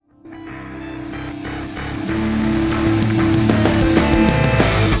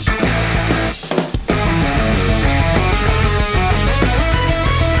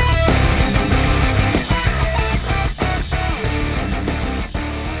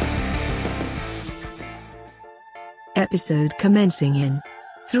Episode commencing in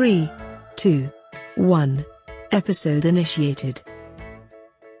 3, 2, 1. Episode initiated.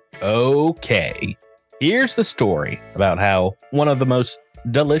 Okay, here's the story about how one of the most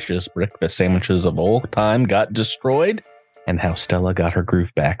delicious breakfast sandwiches of all time got destroyed and how Stella got her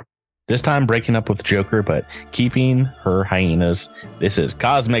groove back. This time breaking up with Joker, but keeping her hyenas. This is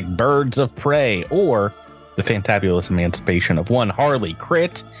Cosmic Birds of Prey, or The Fantabulous Emancipation of One Harley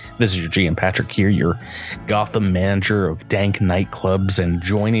Crit. This is your GM Patrick here, your Gotham manager of dank nightclubs, and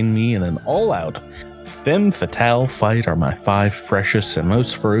joining me in an all-out femme fatale fight are my 5 freshest and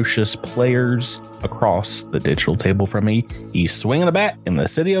most ferocious players across the digital table from me. He's swinging a bat in the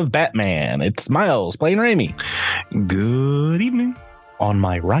city of Batman. It's Miles playing Raimi. Good evening. On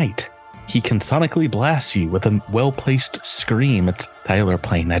my right, he can sonically blast you with a well-placed scream. It's Tyler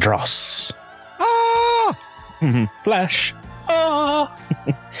playing Nedros. Ah! Flash. Ah!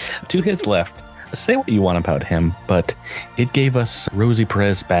 To his left, say what you want about him, but it gave us Rosie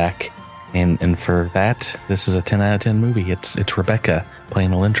Perez back. And for that, this is a 10 out of 10 movie. It's Rebecca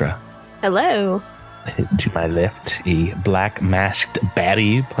playing Alindra. Hello. To my left, a black masked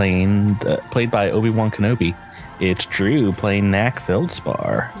baddie played by Obi-Wan Kenobi. It's Drew playing Knack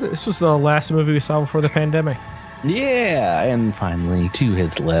Feldspar. This was the last movie we saw before the pandemic. Yeah, and finally, to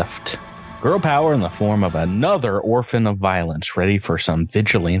his left, girl power in the form of another orphan of violence, ready for some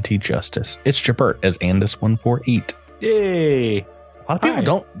vigilante justice. It's Jabert as Andis148. Yay. A lot of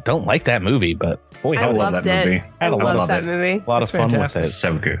people don't like that movie, but boy, I love loved that it. movie. I love love that movie. A lot of fun fantastic. with it.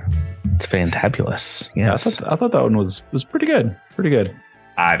 So good. It's fantabulous. Yeah, Yes. I thought that one was pretty good. Pretty good.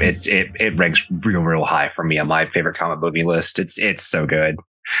 It ranks real high for me on my favorite comic movie list. It's so good.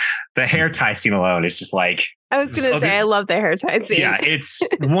 The hair tie scene alone is just like, I was going to say, I love the hair tied scene. yeah, it's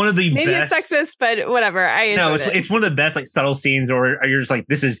one of the Maybe best. it's sexist, but whatever. It's one of the best like subtle scenes, or you're just like,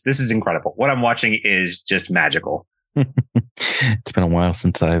 this is incredible. What I'm watching is just magical. It's been a while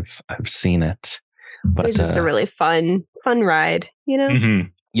since I've seen it, but It's just a really fun ride, you know? Mm-hmm.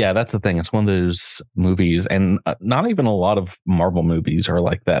 yeah, that's the thing. It's one of those movies, and not even a lot of Marvel movies are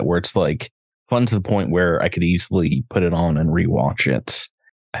like that, where it's like fun to the point where I could easily put it on and rewatch it.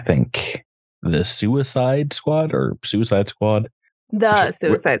 I think the Suicide Squad, The Suicide Squad.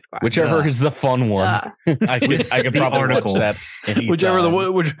 whichever is the fun one. I could probably article. watch that. Whichever anytime.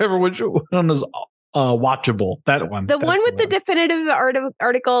 one is watchable. That one. The one with the definitive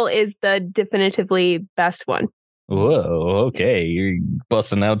article is the definitively best one. Whoa, okay. You're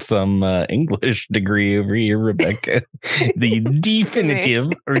busting out some English degree over here, Rebecca. The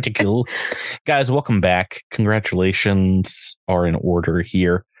definitive article. Guys, welcome back. Congratulations are in order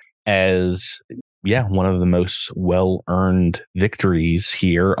here as, one of the most well-earned victories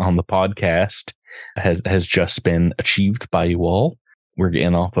here on the podcast has just been achieved by you all. We're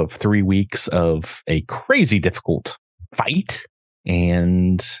getting off of 3 weeks of a crazy difficult fight.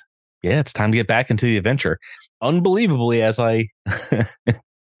 And it's time to get back into the adventure. Unbelievably, as I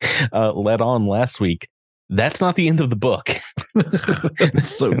led on last week, that's not the end of the book.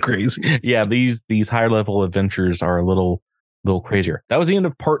 That's so crazy. Yeah, these higher level adventures are a little crazier. That was the end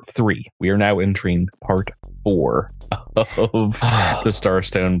of part 3. We are now entering part 4 of the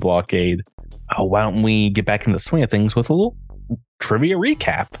Starstone Blockade. Why don't we get back in the swing of things with a little trivia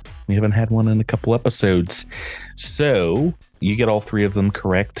recap? We haven't had one in a couple episodes. So you get all 3 of them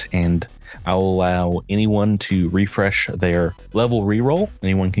correct, and I'll allow anyone to refresh their level reroll.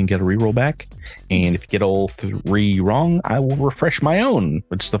 Anyone can get a reroll back. And if you get all 3 wrong, I will refresh my own,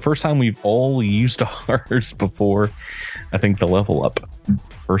 which is the first time we've all used ours before, I think, the level up.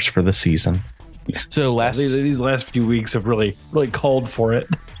 First for the season. So these last few weeks have really called for it.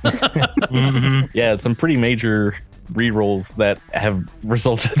 Mm-hmm. Yeah, some pretty major rerolls that have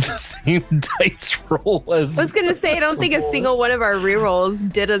resulted in the same dice roll as. I was going to say, I don't think a single one of our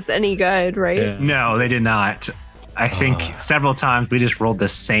rerolls did us any good, right? Yeah. No, they did not. I think several times we just rolled the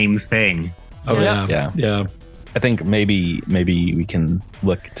same thing. Oh Yep. yeah. I think maybe we can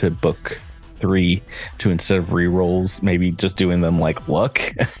look to book 3 to, instead of rerolls, maybe just doing them like luck.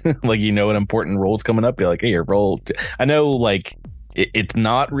 Like, an important roll's coming up, be like, hey, your roll. I know, like, it's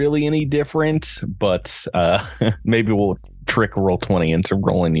not really any different, but maybe we'll trick roll 20 into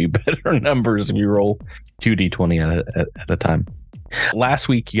rolling you better numbers if you roll 2d20 at a time. Last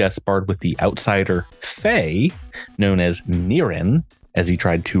week, you guys sparred with the outsider Faye, known as Niren, as he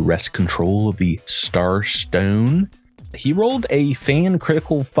tried to wrest control of the Starstone. He rolled a fan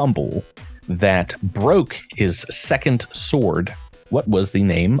critical fumble that broke his second sword. What was the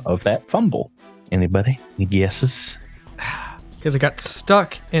name of that fumble? Anybody? Any guesses? Because it got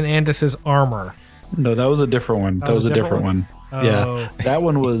stuck in Andis's armor. No, that was a different one. That was a different one. Yeah. That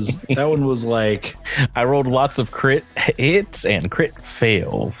one was like, I rolled lots of crit hits and crit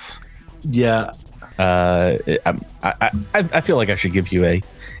fails. yeah. I feel like I should give you a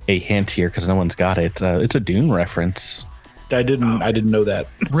hint here because no one's got it. It's a Dune reference. I didn't know that.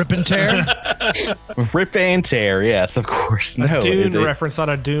 Rip and tear. Rip and tear, yes, of course. A No, Dune reference, not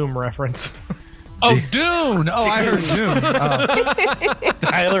a Doom reference. Oh, Dune! Oh, I heard Dune. Oh.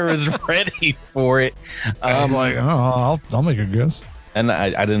 Tyler was ready for it. I was like, I'll make a guess. And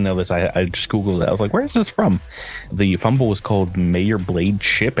I didn't know this. I just Googled it. I was like, where is this from? The fumble was called May Your Blade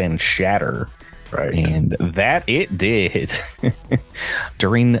Chip and Shatter. Right. And that it did.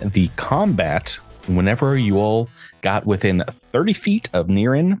 During the combat, whenever you all got within 30 feet of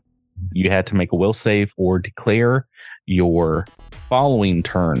Niran, you had to make a will save or declare your following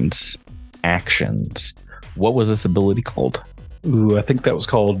turns actions. What was this ability called? Ooh, I think that was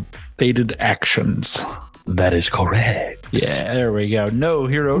called Fated Actions. That is correct. Yeah, there we go. No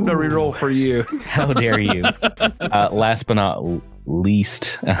hero, no reroll for you. How dare you? Last but not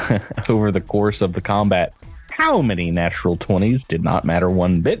least, over the course of the combat, how many natural 20s did not matter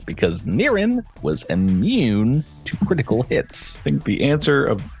one bit because Niran was immune to critical hits. I think the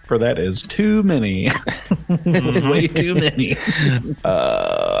answer for that is too many. Way too many.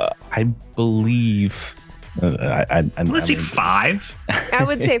 I believe. I Let's see, 5. I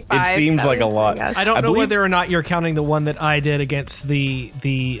would say 5. It seems like a lot. I don't know believe- whether or not you're counting the one that I did against the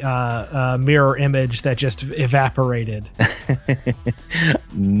mirror image that just evaporated.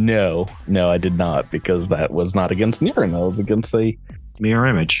 No, I did not, because that was not against Niran. That was against a Mirror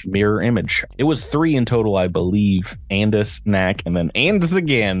image. mirror image. It was 3 in total, I believe. Andis, Knack, and then Andis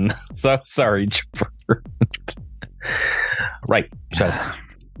again. So sorry, Trevor. Right. So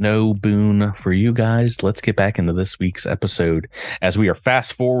no boon for you guys. Let's get back into this week's episode as we are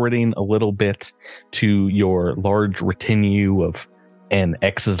fast forwarding a little bit to your large retinue of an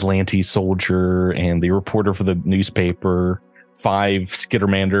ex-Aslanti soldier and the reporter for the newspaper, 5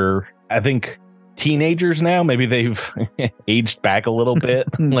 Skittermander, I think teenagers now. Maybe they've aged back a little bit.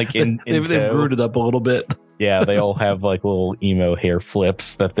 Like they've rooted up a little bit. Yeah, they all have like little emo hair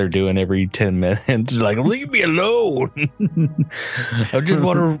flips that they're doing every 10 minutes. Like, leave me alone. I just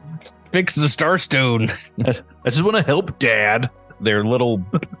want to fix the Starstone. I just want to help, Dad. Their little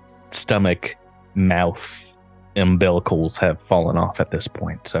stomach, mouth umbilicals have fallen off at this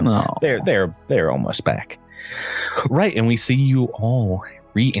point. So No. they're almost back. Right, and we see you all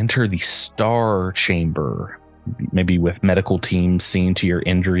re-enter the Star Chamber. Maybe with medical teams seeing to your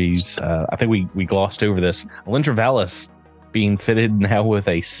injuries. I think we glossed over this. Alindra Vallis being fitted now with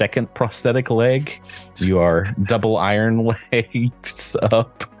a second prosthetic leg. You are double iron legs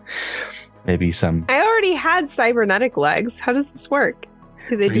up. Maybe some. I already had cybernetic legs. How does this work?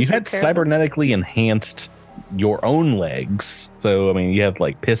 Do they So you had repair them? cybernetically enhanced your own legs. So I mean, you have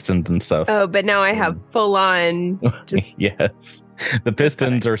like pistons and stuff. Oh, but now I have full on. Just Yes, the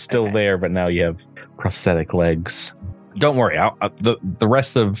pistons are still Okay. there, but now you have prosthetic legs. Don't worry. The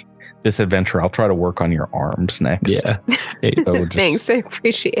rest of this adventure, I'll try to work on your arms next. Yeah. So just- thanks. I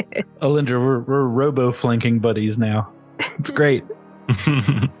appreciate it. Alindra, we're robo flanking buddies now. It's great.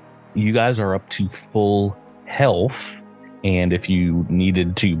 You guys are up to full health, and if you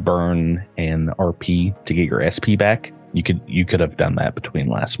needed to burn an RP to get your SP back, you could have done that between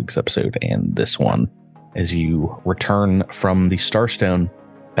last week's episode and this one, as you return from the Starstone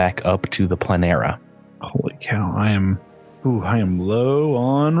back up to the Planera. Holy cow! I am low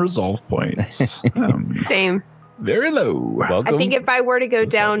on resolve points. Same. Very low. Welcome. I think if I were to go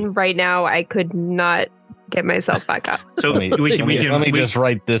down right now, I could not get myself back up. So Let me just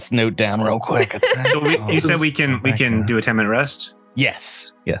write this note down real quick. you said we can do a 10-minute rest.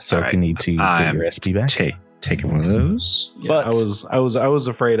 Yes. So All if right. you need to get your SP back. Taking one of those. Yeah, But- I was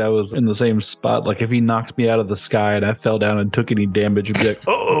afraid I was in the same spot. Like if he knocked me out of the sky and I fell down and took any damage, I'd be like,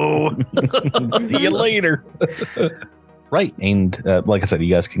 "Oh, See you later." Right. And like I said, you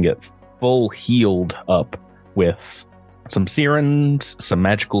guys can get full healed up with some serums, some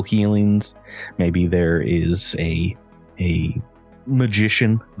magical healings. Maybe there is a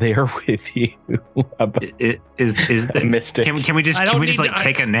magician there with you. Is the Mystic. Can we just I don't need like to-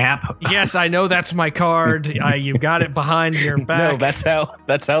 take a nap? Yes, I know that's my card. You've got it behind your back. No,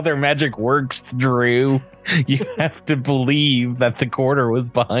 that's how their magic works, Drew. You have to believe that the quarter was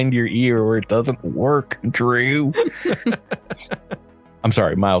behind your ear or it doesn't work, Drew. I'm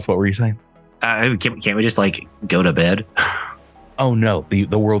sorry, Miles, what were you saying? Can't we just like go to bed? Oh no,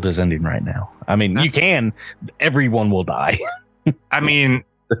 the world is ending right now. I mean, you can. Everyone will die. I mean,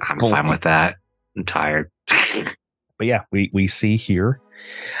 That's I'm fine bullshit. with that. I'm tired. But yeah, we see here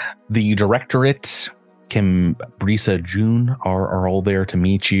the directorate Kim, Brisa, June are all there to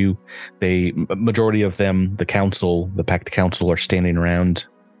meet you. Majority of them, the Pact Council, are standing around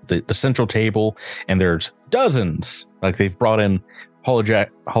the central table, and there's dozens. Like, they've brought in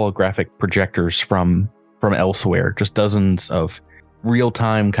holographic projectors from elsewhere, just dozens of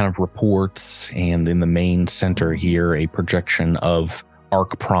real-time kind of reports, and in the main center here, a projection of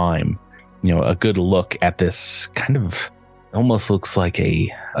Arc Prime. A good look at this kind of almost looks like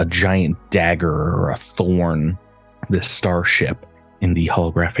a giant dagger or a thorn, this starship in the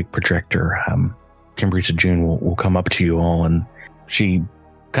holographic projector. Kimbrisa June will come up to you all, and she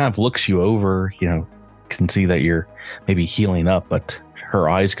kind of looks you over, can see that you're maybe healing up, but her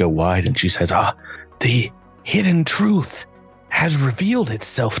eyes go wide and she says, the hidden truth has revealed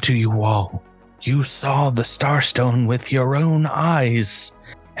itself to you all. You saw the Starstone with your own eyes.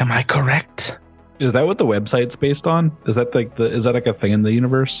 Am I correct? Is that what the website's based on? Is that like a thing in the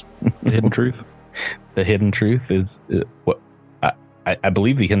universe? The hidden truth? The hidden truth is what I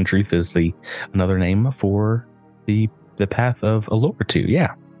believe. The hidden truth is another name for the path of Allura.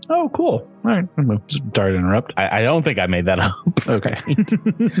 Yeah. Oh, cool. All right. I'm sorry to interrupt. I don't think I made that up. Okay.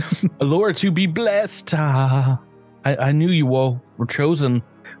 Allura, be blessed. I knew you all were chosen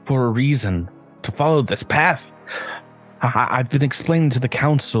for a reason to follow this path. I've been explaining to the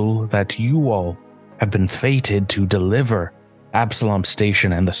council that you all have been fated to deliver Absalom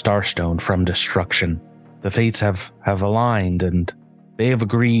Station and the Starstone from destruction. The fates have aligned, and they have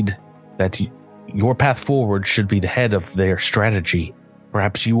agreed that your path forward should be the head of their strategy.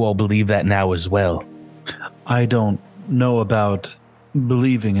 Perhaps you all believe that now as well. I don't know about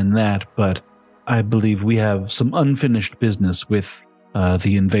believing in that, but I believe we have some unfinished business with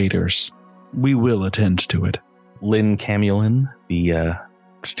the invaders. We will attend to it. Lynn Camulin, the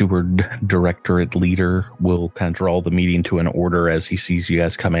steward directorate leader, will kind of draw the meeting to an order as he sees you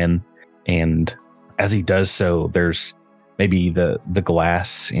guys come in. And as he does so, there's maybe the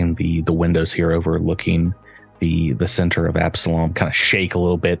glass in the windows here overlooking the center of Absalom kind of shake a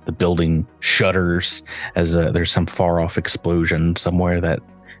little bit. The building shudders as there's some far off explosion somewhere that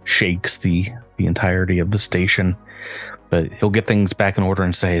shakes the entirety of the station. But he'll get things back in order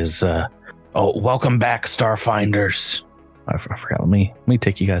and says, welcome back, Starfinders. I forgot. Let me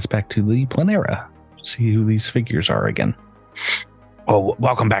take you guys back to the Planera. See who these figures are again. Oh,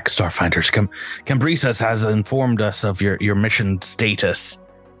 welcome back, Starfinders. Cambrisas has informed us of your mission status,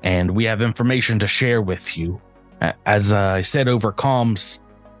 and we have information to share with you. As I said over comms,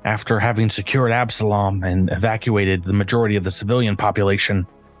 after having secured Absalom and evacuated the majority of the civilian population,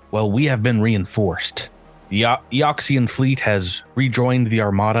 well, we have been reinforced. The Eoxian fleet has rejoined the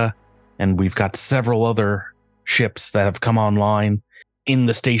Armada, and we've got several other ships that have come online in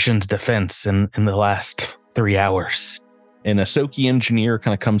the station's defense in the last 3 hours. An Ahsoki engineer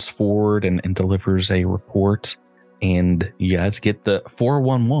kind of comes forward and delivers a report, and you guys get the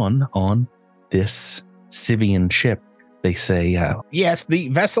 411 on this Sivian ship. They say, yes, the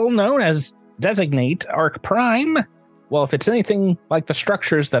vessel known as Designate Arc Prime. Well, if it's anything like the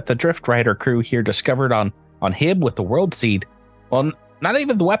structures that the Drift Rider crew here discovered on Hib with the World Seed, well, not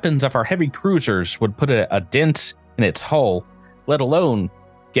even the weapons of our heavy cruisers would put a dent in its hull, let alone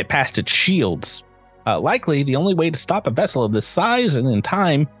get past its shields. Likely, the only way to stop a vessel of this size and in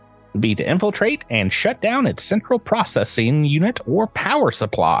time would be to infiltrate and shut down its central processing unit or power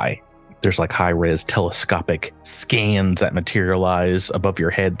supply. There's like high-res telescopic scans that materialize above your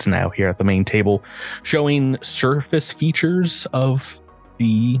heads now here at the main table, showing surface features of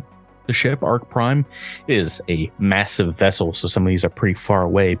the ship, Arc Prime. It is a massive vessel, so some of these are pretty far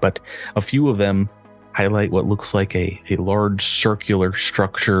away, but a few of them highlight what looks like a large circular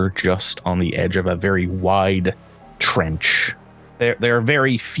structure just on the edge of a very wide trench. There are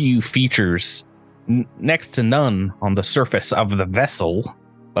very few features, next to none, on the surface of the vessel,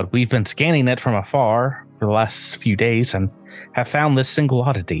 but we've been scanning it from afar for the last few days and have found this single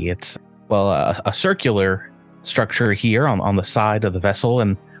oddity. It's, a circular structure here on the side of the vessel,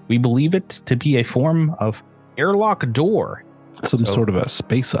 and we believe it to be a form of airlock door. Some sort of a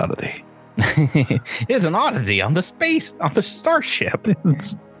space oddity. It is an oddity on the starship.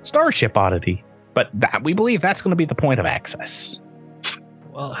 Starship oddity. But we believe that's going to be the point of access.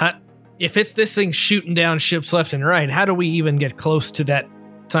 Well, if it's this thing shooting down ships left and right, how do we even get close to that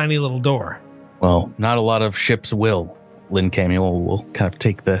tiny little door? Well, not a lot of ships will. Lynn Camuel will kind of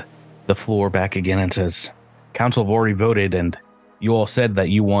take the floor back again and says, Council have already voted, and you all said that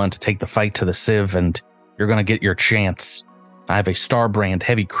you want to take the fight to the Civ, and you're going to get your chance. I have a Starbrand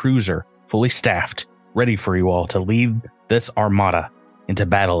heavy cruiser, fully staffed, ready for you all to lead this armada into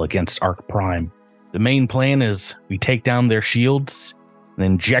battle against Arc Prime. The main plan is we take down their shields and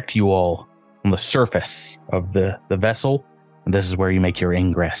inject you all on the surface of the vessel. And this is where you make your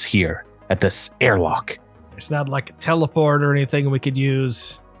ingress here at this airlock. It's not like a teleport or anything we could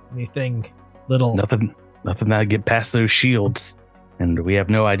use. Anything little. Nothing that get past those shields. And we have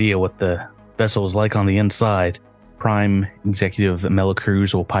no idea what the vessel is like on the inside. Prime Executive Mela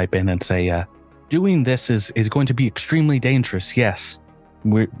Cruz will pipe in and say, doing this is going to be extremely dangerous, yes.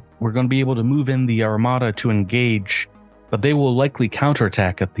 We're going to be able to move in the Armada to engage, but they will likely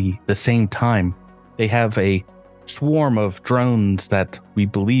counterattack at the same time. They have a swarm of drones that we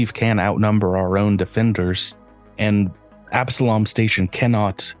believe can outnumber our own defenders, and Absalom Station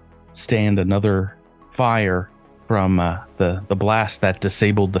cannot stand another fire from the blast that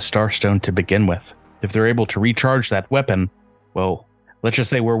disabled the Starstone to begin with. If they're able to recharge that weapon, well, let's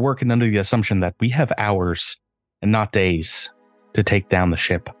just say we're working under the assumption that we have hours and not days to take down the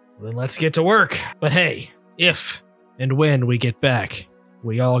ship. Then let's get to work. But hey, if and when we get back,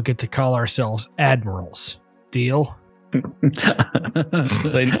 we all get to call ourselves admirals. Deal?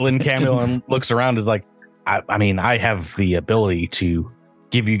 Lynn Camulon looks around, is like, I mean, I have the ability to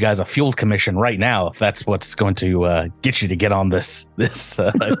give you guys a field commission right now if that's what's going to get you to get on this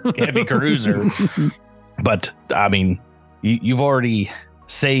heavy cruiser. But I mean, you've already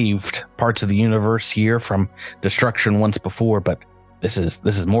saved parts of the universe here from destruction once before, but this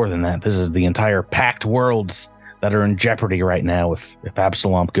is more than that. This is the entire packed worlds that are in jeopardy right now if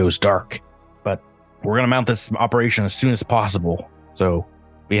Absalom goes dark. But we're going to mount this operation as soon as possible. So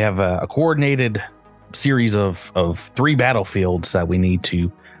we have a coordinated series of 3 battlefields that we need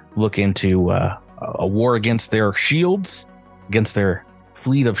to look into, a war against their shields, against their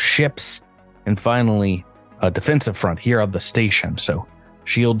fleet of ships, and finally a defensive front here on the station. So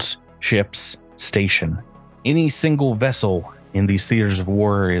shields, ships, station. Any single vessel in these theaters of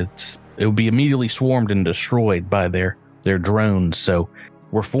war, it will be immediately swarmed and destroyed by their drones. So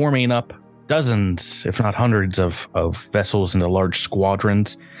we're forming up dozens, if not hundreds of vessels into large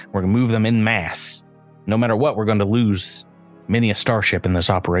squadrons. We're going to move them en masse. No matter what, we're going to lose many a starship in this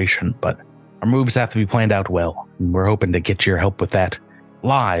operation, but our moves have to be planned out well. And we're hoping to get your help with that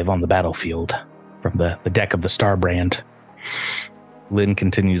live on the battlefield from the deck of the Starbrand. Lynn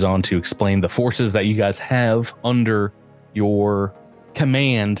continues on to explain the forces that you guys have under your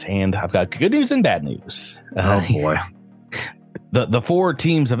command, and I've got good news and bad news. Oh boy. The 4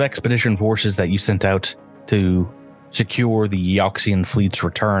 teams of expedition forces that you sent out to secure the Eoxian fleet's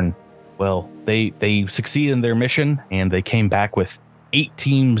return, well, they succeeded in their mission, and they came back with 8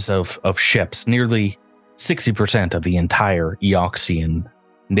 teams of ships, nearly 60% of the entire Eoxian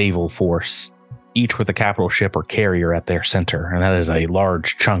naval force, each with a capital ship or carrier at their center. And that is a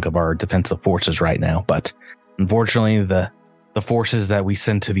large chunk of our defensive forces right now. But unfortunately, the forces that we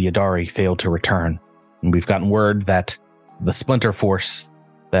sent to the Adari failed to return. And we've gotten word that the Splinter Force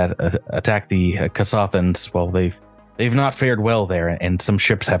that attacked the Kasathans, well, they've not fared well there, and some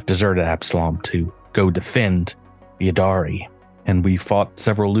ships have deserted Absalom to go defend the Adari. And we fought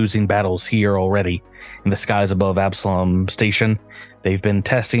several losing battles here already in the skies above Absalom Station. They've been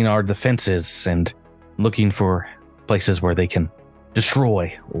testing our defenses and looking for places where they can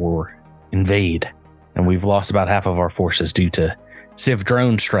destroy or invade. And we've lost about half of our forces due to Civ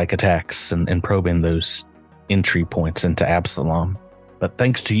drone strike attacks and probing those entry points into Absalom. But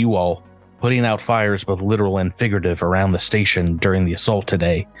thanks to you all putting out fires, both literal and figurative, around the station during the assault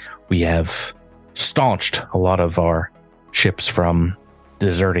today, we have staunched a lot of our ships from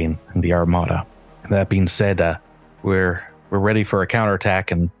deserting the Armada. And that being said, we're ready for a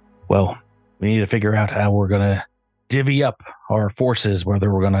counterattack, and well, we need to figure out how we're gonna divvy up our forces,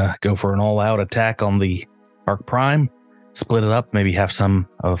 whether we're gonna go for an all-out attack on the Arc Prime, split it up, maybe have some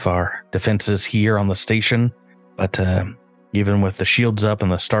of our defenses here on the station. But even with the shields up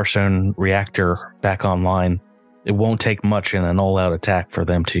and the Starstone reactor back online, it won't take much in an all-out attack for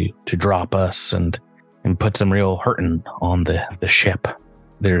them to drop us and put some real hurting on the ship.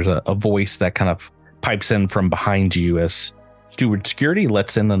 There's a voice that kind of pipes in from behind you as Steward Security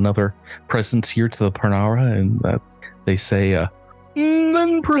lets in another presence here to the Parnara, and they say,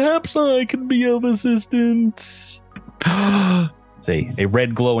 then perhaps I can be of assistance. A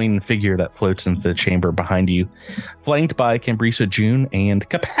red glowing figure that floats into the chamber behind you, flanked by Cambrisa June and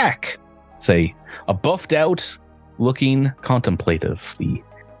Capac. A buffed out looking contemplative, the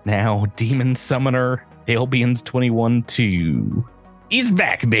now demon summoner Albions 21-2. He's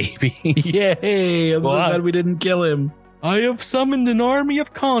back, baby. Yay, I'm so glad we didn't kill him. I have summoned an army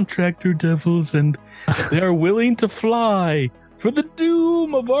of contractor devils, and they are willing to fly for the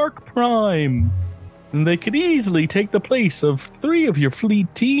doom of Arc Prime. And they could easily take the place of 3 of your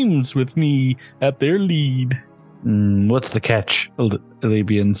fleet teams with me at their lead. What's the catch,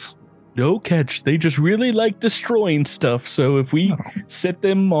 Alabians? no catch. They just really like destroying stuff. So if we set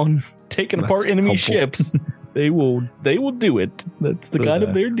them on taking That's apart enemy helpful. ships, they will do it. That's the kind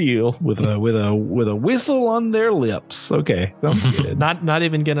of their deal. with a whistle on their lips. Okay, sounds good. Not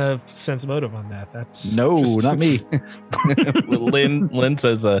even gonna sense motive on that. That's No, just- not me. Lynn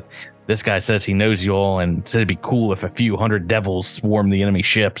says, this guy says he knows you all and said it'd be cool if a few hundred devils swarmed the enemy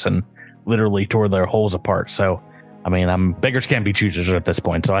ships and literally tore their hulls apart. So, I mean, beggars can't be choosers at this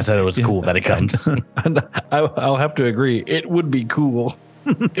point. So I said it was cool that he comes. I'll have to agree. It would be cool.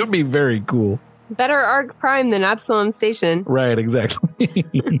 It would be very cool. Better Arc Prime than Absalom Station. Right, exactly.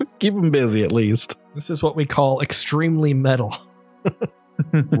 Keep them busy at least. This is what we call extremely metal.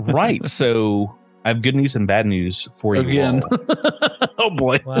 Right. So I have good news and bad news for you Again. all. Oh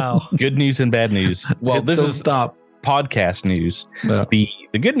boy. Wow. Good news and bad news. Well, this Don't is stop. podcast news. No. The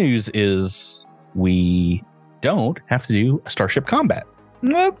good news is we don't have to do a Starship Combat.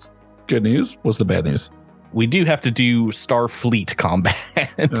 That's good news. What's the bad news? We do have to do Starfleet combat.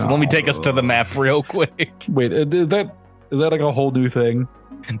 So let me take us to the map real quick. Wait, is that like a whole new thing?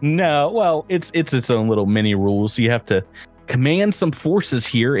 No, well, it's its own little mini rules. You have to command some forces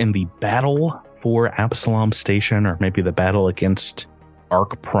here in the battle for Absalom Station, or maybe the battle against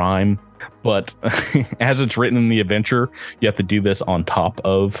Arc Prime. But as it's written in the adventure, you have to do this on top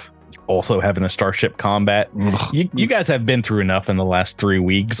of also having a Starship Combat. You guys have been through enough in the last 3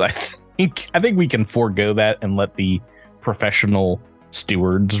 weeks. I think we can forego that and let the professional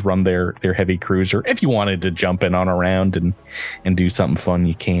stewards run their heavy cruiser. If you wanted to jump in on a round and do something fun,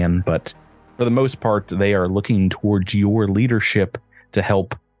 you can. But for the most part, they are looking towards your leadership to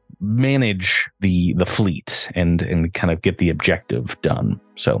help manage the fleet and kind of get the objective done.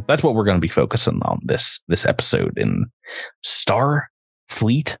 So that's what we're going to be focusing on this episode in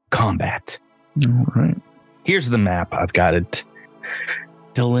Starfleet Combat. All right. Here's the map. I've got it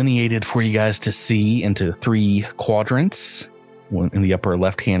delineated for you guys to see into 3 quadrants. One in the upper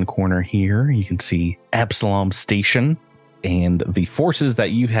left-hand corner here, you can see Absalom Station and the forces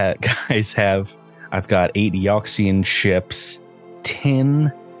that you guys have. I've got 8 Eoxian ships,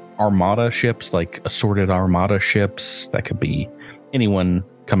 10 Armada ships, like assorted Armada ships. That could be anyone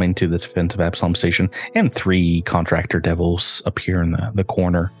coming to the defense of Absalom Station, and 3 Contractor Devils up here in the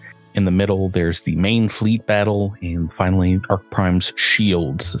corner. In the middle, there's the main fleet battle, and finally, Arc Prime's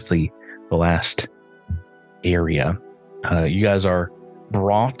shields is the last area. You guys are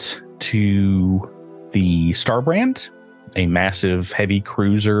brought to the Starbrand, a massive heavy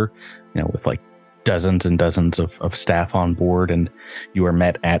cruiser, with like dozens and dozens of staff on board, and you are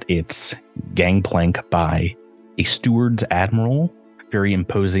met at its gangplank by a steward's admiral, very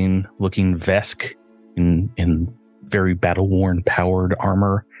imposing looking Vesk in very battle-worn powered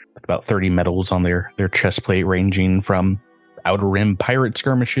armor, with about 30 medals on their chest plate, ranging from Outer Rim pirate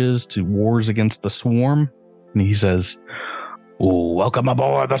skirmishes to wars against the Swarm. And he says, welcome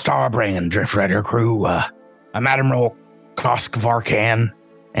aboard the Starbrand, Drift Rider crew. I'm Admiral Kosk Varkan,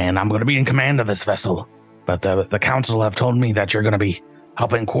 and I'm going to be in command of this vessel. But the council have told me that you're going to be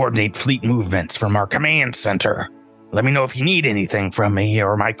helping coordinate fleet movements from our command center. Let me know if you need anything from me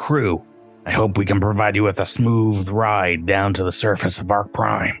or my crew. I hope we can provide you with a smooth ride down to the surface of Arc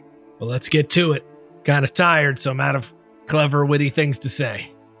Prime. Well, let's get to it. Kind of tired, so I'm out of clever, witty things to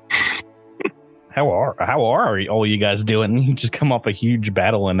say. How are all you guys doing? You just come off a huge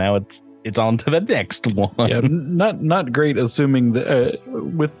battle, and now it's on to the next one. Yeah, not great. Assuming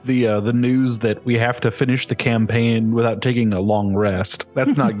with the news that we have to finish the campaign without taking a long rest.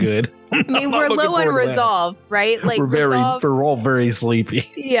 That's not good. I mean, we're low on resolve, right? Like we're resolve. all very sleepy.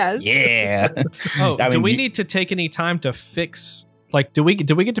 Yes. Yeah. Oh, I do mean, we you- need to take any time to fix? Like, do we get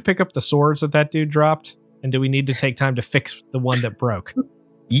to pick up the swords that dude dropped? And do we need to take time to fix the one that broke?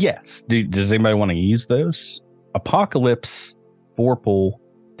 Yes. Does anybody want to use those? Apocalypse, Vorpal,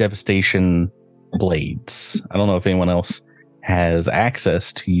 Devastation blades. I don't know if anyone else has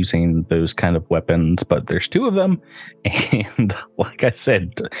access to using those kind of weapons, but there's 2 of them. And like I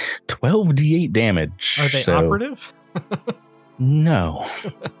said, 12d8 damage. Are they So- operative? No.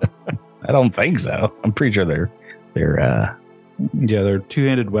 I don't think so. I'm pretty sure they're Yeah, they're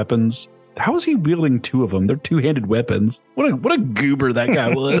 2-handed weapons. How is he wielding 2 of them? They're 2-handed weapons. What a goober that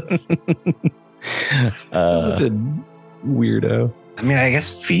guy was. Such a weirdo. I mean, I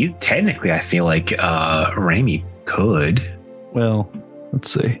guess technically, I feel like Raimi could. Well,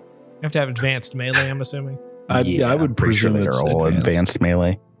 let's see. You have to have advanced melee, I'm assuming. I would I'm pretty sure presume it's they're all advanced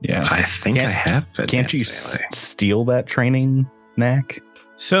melee. Yeah. I think I have. Can't you advanced melee. steal that training, Knack,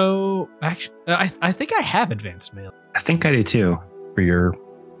 So, actually, I think I have advanced melee. I think I do too. for your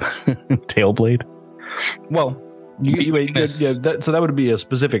tail blade? Well, So that would be a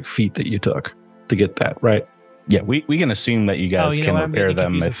specific feat that you took to get that, right? Yeah, we can assume that you guys can repair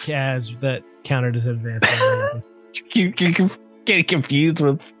them if Kaz that counted as advanced. you get confused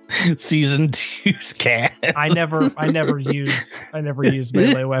with season 2's cat. I never use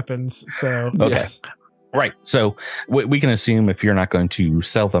melee weapons. So okay. yes. Right. So we can assume if you're not going to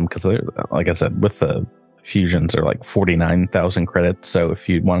sell them, because like I said, with the fusions, they're like 49,000 credits. So if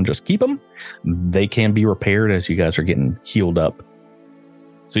you want to just keep them, they can be repaired as you guys are getting healed up.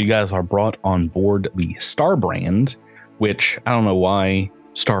 So you guys are brought on board the Star brand, which I don't know why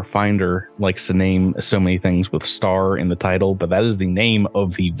Starfinder likes to name so many things with Star in the title, but that is the name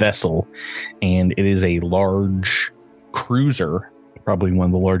of the vessel. And it is a large cruiser, probably one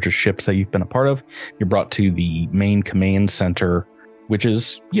of the largest ships that you've been a part of. You're brought to the main command center, which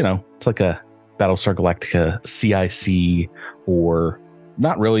is, it's like a Battlestar Galactica CIC, or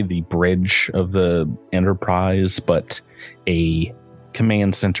not really the bridge of the Enterprise, but a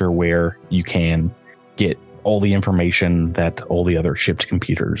command center where you can get all the information that all the other ship's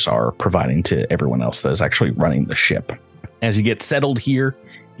computers are providing to everyone else that is actually running the ship. As you get settled here,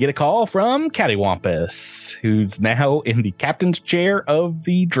 you get a call from Cattywampus, who's now in the captain's chair of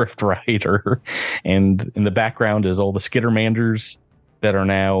the Drift Rider. And in the background is all the Skittermanders that are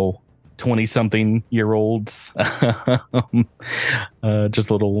now 20-something-year-olds.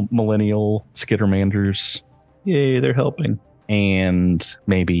 Just little millennial Skittermanders. Yay, they're helping. And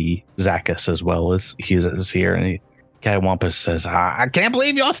maybe Zacchus as well, as he is here. And Cattywampus says, I can't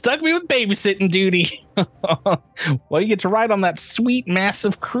believe y'all stuck me with babysitting duty. Well, you get to ride on that sweet,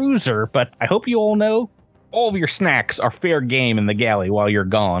 massive cruiser, but I hope you all know all of your snacks are fair game in the galley while you're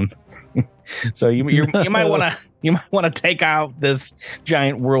gone. So you might want to take out this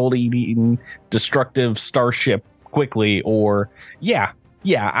giant world-eating, destructive starship quickly, or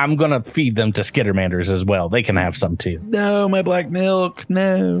I'm gonna feed them to Skittermanders as well. They can have some too. No, my black milk.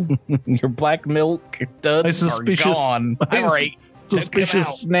 No, your black milk duds are gone.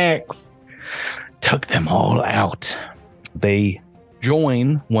 Suspicious snacks. Took them all out. They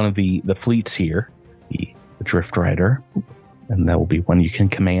join one of the fleets here, the Drift Rider, and that will be one you can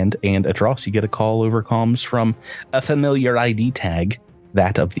command. And Adros, you get a call over comms from a familiar ID tag,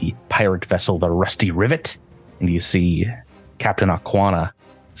 that of the pirate vessel, the Rusty Rivet, and you see Captain Aquana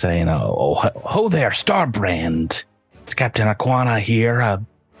saying, ho there, Starbrand. It's Captain Aquana here.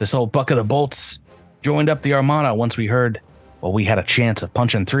 This old bucket of bolts joined up the Armada once we heard, we had a chance of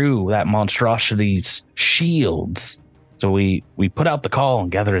punching through that monstrosity's shields. So we put out the call and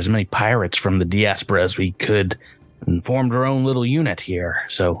gathered as many pirates from the diaspora as we could and formed our own little unit here.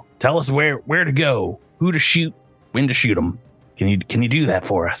 So tell us where to go, who to shoot, when to shoot them. Can you do that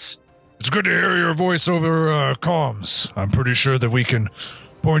for us? It's good to hear your voice over comms. I'm pretty sure that we can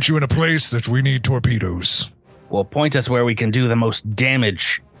point you in a place that we need torpedoes. Well, point us where we can do the most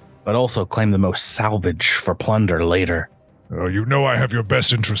damage, but also claim the most salvage for plunder later. I have your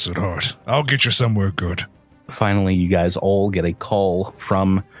best interests at heart. I'll get you somewhere good. Finally, you guys all get a call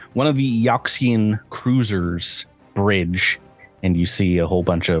from one of the Yoxian cruisers' bridge, and you see a whole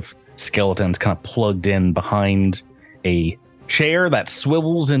bunch of skeletons kind of plugged in behind a chair that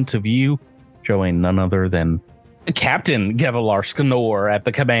swivels into view, showing none other than Captain Gevalar Skanor at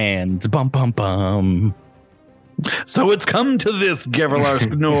the commands. Bum, bum, bum. So it's come to this, Gevalar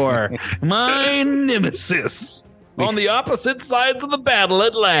Skanor, my nemesis, on the opposite sides of the battle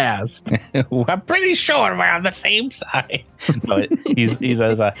at last. I'm pretty sure we're on the same side. But he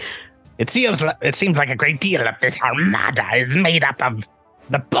says, it seems like a great deal of this armada is made up of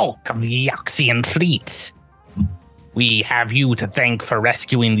the bulk of the Yoxian fleet. We have you to thank for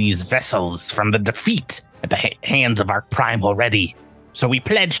rescuing these vessels from the defeat at the hands of our Prime already. So we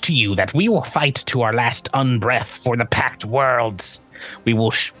pledge to you that we will fight to our last unbreath for the Pact Worlds. We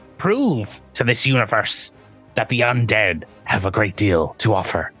will prove to this universe that the undead have a great deal to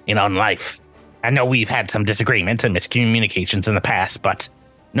offer in unlife. I know we've had some disagreements and miscommunications in the past, but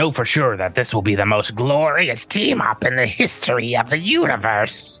know for sure that this will be the most glorious team-up in the history of the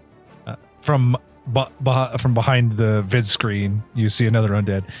universe. From behind the vid screen, you see another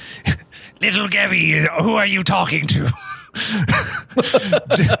undead. Little Gabby, who are you talking to?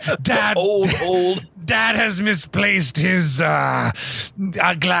 Dad, old. Dad has misplaced his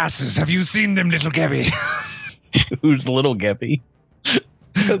glasses. Have you seen them, Little Gabby? Who's Little Gabby?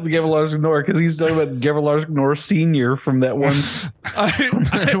 That's Gevalar Skanor, because he's talking about Gevalar Skanor Sr. from that one.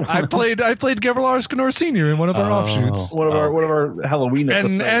 I played Gavilar Escanor Sr. in one of our offshoots. One of our Halloween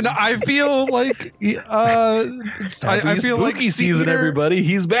episodes. And I feel like I feel like season, everybody.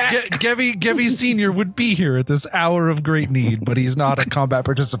 He's back. Gevi Sr. would be here at this hour of great need, but he's not a combat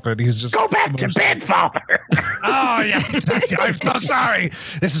participant. He's just Go back to bed, Father. Oh, yes. I'm so sorry.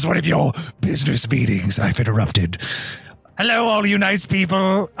 This is one of your business meetings. I've interrupted. Hello, all you nice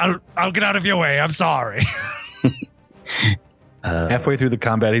people. I'll get out of your way. I'm sorry. Halfway through the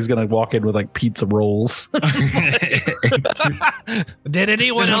combat, he's gonna walk in with like pizza rolls. Did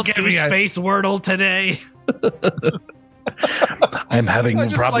anyone This'll else get do me a- Space Wordle today? I'm having I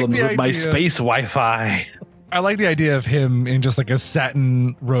just problems like the with my idea. space Wi-Fi. I like the idea of him in just like a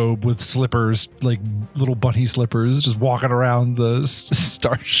satin robe with slippers, like little bunny slippers, just walking around the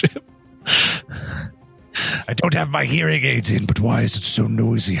starship. I don't have my hearing aids in, but why is it so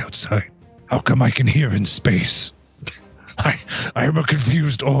noisy outside? How come I can hear in space? I am a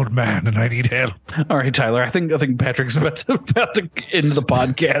confused old man and I need help. All right, Tyler. I think Patrick's about to end the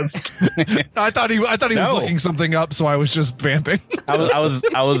podcast. I thought he was No. looking something up, so I was just vamping. I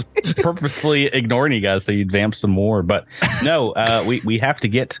was purposefully ignoring you guys so you'd vamp some more, but no, we have to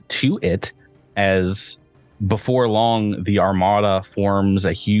get to it, as before long the Armada forms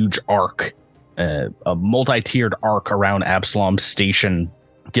a huge arc, a multi-tiered arc around Absalom Station,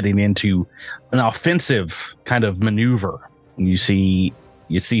 getting into an offensive kind of maneuver. You see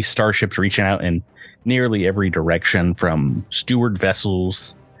starships reaching out in nearly every direction, from steward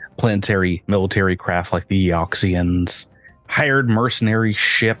vessels, planetary military craft like the Eoxians, hired mercenary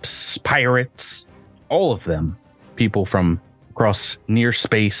ships, pirates, all of them, people from across near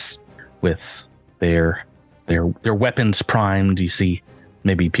space with their weapons primed. You see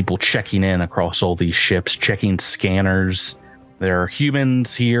maybe people checking in across all these ships, checking scanners. There are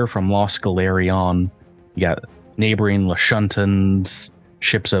humans here from Lost Galarion. You got neighboring Lashuntans,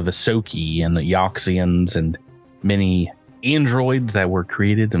 ships of Ahsoki and the Eoxians, and many androids that were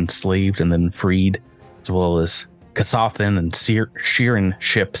created, enslaved, and then freed, as well as Kasathan and Sheeran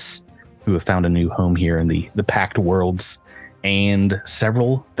ships who have found a new home here in the Pact Worlds, and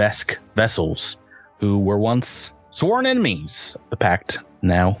several Vesk vessels who were once sworn enemies of the Pact,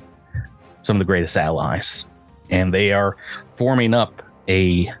 now some of the greatest allies. And they are forming up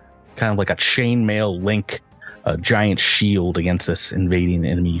a kind of like a chainmail link, a giant shield against this invading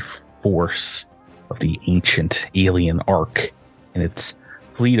enemy force of the ancient alien Ark and its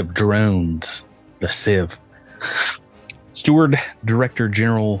fleet of drones, the Civ. Steward Director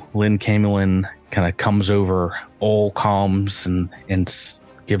General Lynn Camelin kind of comes over all comms and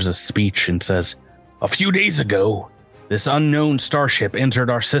gives a speech and says, "A few days ago, this unknown starship entered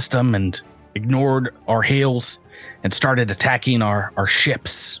our system and ignored our hails and started attacking our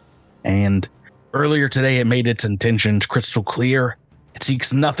ships. And earlier today, it made its intentions crystal clear. It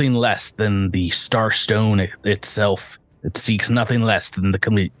seeks nothing less than the Starstone itself. It seeks nothing less than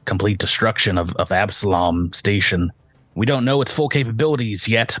the complete destruction of Absalom Station. We don't know its full capabilities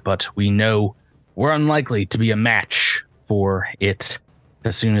yet, but we know we're unlikely to be a match for it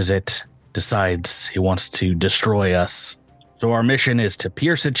as soon as it decides it wants to destroy us. So our mission is to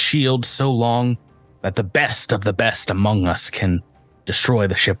pierce its shield so long that the best of the best among us can destroy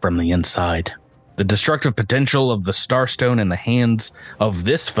the ship from the inside. The destructive potential of the Starstone in the hands of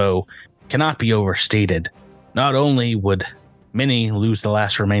this foe cannot be overstated. Not only would many lose the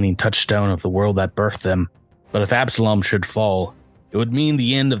last remaining touchstone of the world that birthed them, but if Absalom should fall, it would mean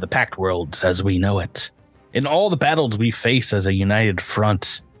the end of the Pact Worlds as we know it. In all the battles we face as a united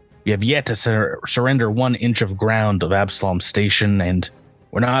front, we have yet to surrender 1 inch of ground of Absalom Station, and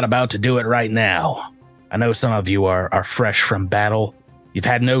we're not about to do it right now. I know some of you are fresh from battle. You've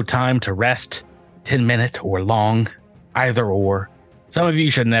had no time to rest, 10-minute or long, either or. Some of you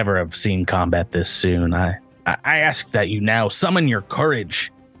should never have seen combat this soon. I ask that you now summon your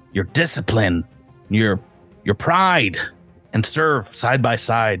courage, your discipline, your pride, and serve side by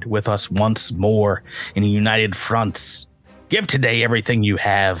side with us once more in united fronts. Give today everything you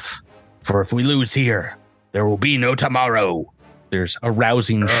have, for if we lose here, there will be no tomorrow." There's a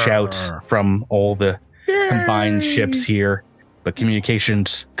rousing shout from all the combined ships here, but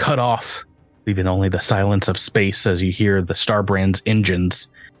communications cut off, leaving only the silence of space as you hear the Starbrand's engines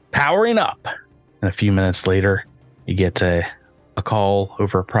powering up. And a few minutes later, you get a call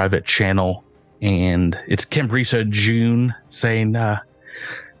over a private channel, and it's Kimbrisa June saying,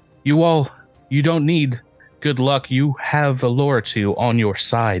 you don't need good luck. You have Aloratu on your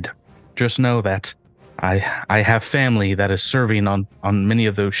side. Just know that I have family that is serving on many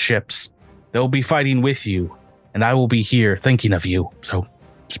of those ships. They'll be fighting with you, and I will be here thinking of you. So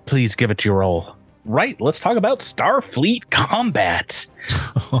just please give it your all. right, let's talk about Starfleet combat.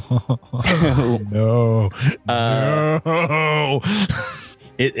 No. No.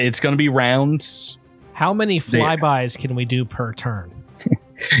 It's going to be rounds. How many flybys can we do per turn?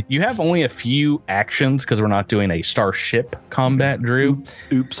 You have only a few actions because we're not doing a starship combat, Drew.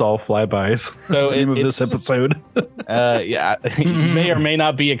 Oops, all flybys. So The name of this episode. Yeah, you may or may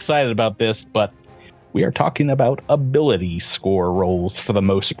not be excited about this, but we are talking about ability score rolls for the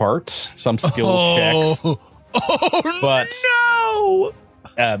most part. Some skill checks. Oh, But-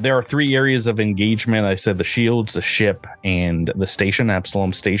 no. There are 3 areas of engagement. I said the shields, the ship, and the station,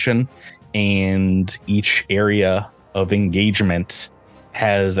 Absalom Station. And each area of engagement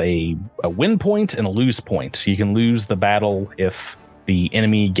has a win point and a lose point. You can lose the battle if the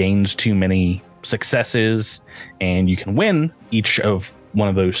enemy gains too many successes, and you can win each of one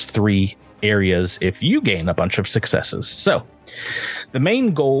of those 3 areas if you gain a bunch of successes. So the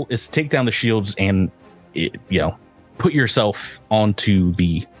main goal is to take down the shields and put yourself onto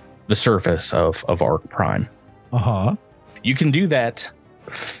the surface of Arc Prime. You can do that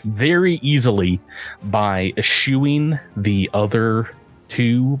very easily by eschewing the other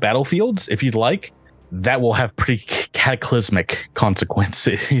 2 battlefields if you'd like. That will have pretty cataclysmic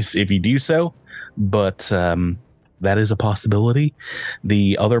consequences if you do so, but that is a possibility.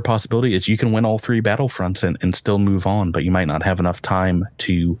 The other possibility is you can win all 3 battlefronts and still move on, but you might not have enough time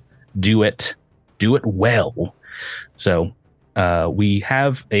to do it well. So we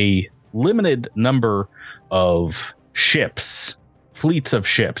have a limited number of ships, fleets of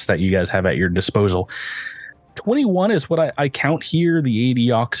ships that you guys have at your disposal. 21 is what I count here. The 80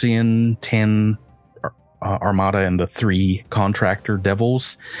 Oxian, 10 Armada, and the 3 Contractor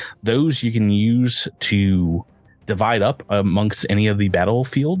Devils. Those you can use to divide up amongst any of the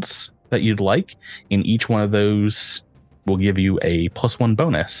battlefields that you'd like. And each one of those will give you a +1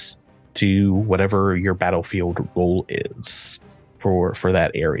 bonus to whatever your battlefield roll is for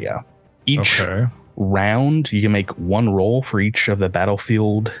that area. Each round, you can make 1 roll for each of the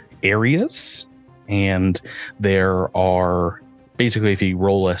battlefield areas. And there are basically, if you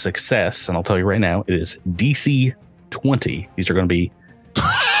roll a success, and I'll tell you right now, it is DC 20. These are going to be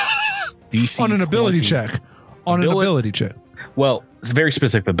DC on an ability 20. check. On an ability check. Well, it's very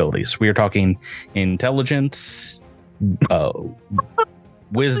specific abilities. We are talking intelligence,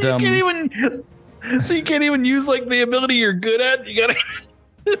 wisdom. You can't even use like the ability you're good at. You gotta.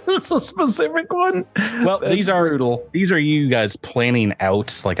 It's a specific one. Well, That's these are brutal. These are you guys planning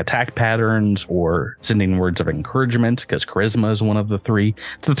out like attack patterns or sending words of encouragement, because charisma is one of the 3.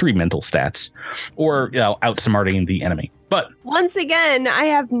 It's the 3 mental stats, or outsmarting the enemy. But Once again, I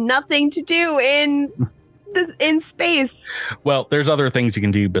have nothing to do in space. well, there's other things you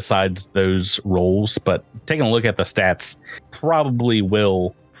can do besides those roles. But taking a look at the stats probably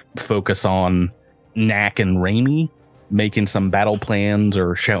will focus on Knack and Raimi making some battle plans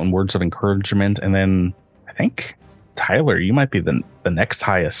or shouting words of encouragement. And then I think, Tyler, you might be the next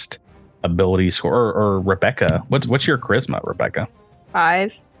highest ability score, or Rebecca. What's your charisma, Rebecca?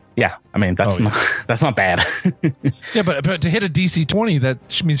 5. Yeah, I mean, that's not bad. Yeah, but to hit a DC 20, that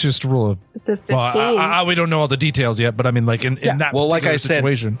means just a rule of. It's a 15. Well, we don't know all the details yet, but I mean, like in that. Well, like I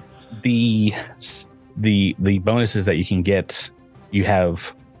situation. said, the bonuses that you can get, you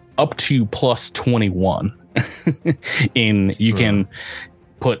have up to +21. You can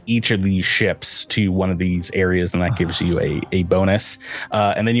put each of these ships to one of these areas, and that gives you a bonus.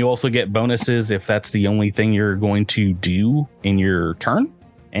 And then you also get bonuses if that's the only thing you're going to do in your turn,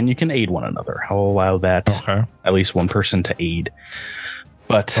 and you can aid one another. I'll allow that at least one person to aid.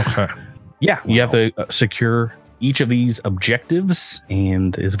 But you have to secure each of these objectives,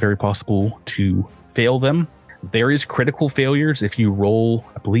 and it's very possible to fail them. There is critical failures if you roll,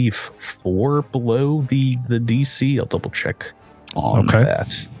 I believe, 4 below the DC. I'll double check on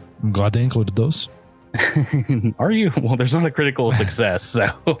that. I'm glad they included those. Are you? Well, there's not a critical success.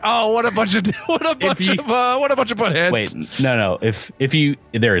 So. Oh, what a bunch of buttheads. Wait, no. If you,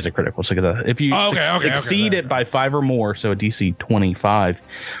 there is a critical success. If you exceed it by 5 or more, so a DC 25,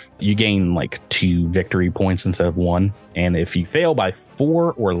 you gain like 2 victory points instead of 1. And if you fail by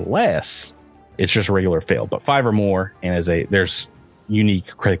 4 or less, it's just a regular fail. But 5 or more, and there's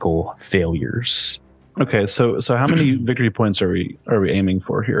unique critical failures. Okay, so how many victory points are we aiming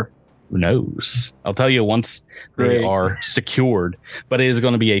for here? Who knows? I'll tell you once they are secured, but it is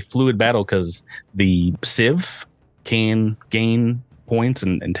going to be a fluid battle because the Civ can gain points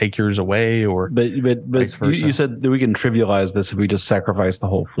and take yours away, or but you said that we can trivialize this if we just sacrifice the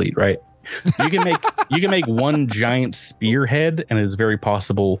whole fleet, right? You can make one giant spearhead, and it is very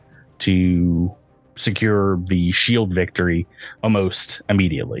possible to secure the shield victory almost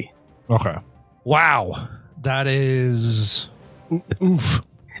immediately. Okay. Wow. That is oof.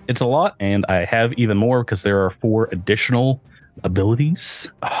 It's a lot, and I have even more because there are 4 additional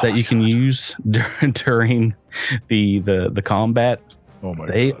abilities that you can use during the combat. Oh my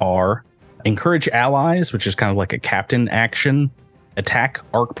They are Encourage Allies, which is kind of like a captain action. Attack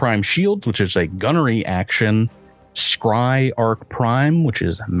Arc Prime Shields, which is a gunnery action. Scry Arc Prime, which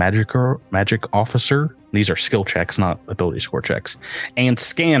is magic officer. These are skill checks, not ability score checks. And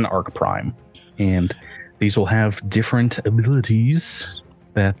Scan Arc Prime. And these will have different abilities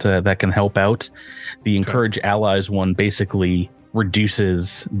that can help out. The Encourage Allies one basically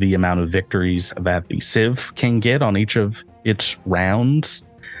reduces the amount of victories that the Civ can get on each of its rounds.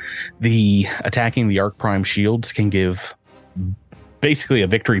 The attacking the Arc Prime Shields can give basically a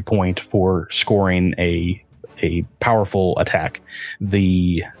victory point for scoring a powerful attack.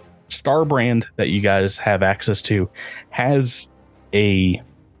 The Starbrand that you guys have access to has a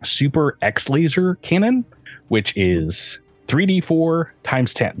Super X Laser cannon, which is 3d4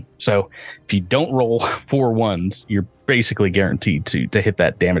 times 10. So if you don't roll 4 ones, you're basically guaranteed to hit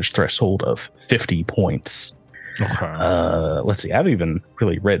that damage threshold of 50 points. Okay. Let's see. I haven't even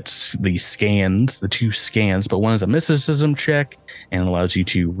really read the scans, the 2 scans, but one is a mysticism check and allows you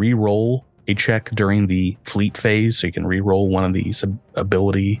to re-roll a check during the fleet phase. So you can re-roll one of these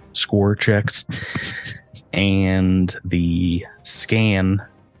ability score checks. And the scan,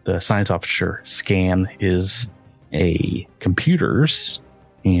 the science officer scan, is a computers,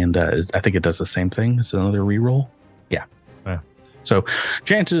 and I think it does the same thing. It's another re-roll. Yeah. So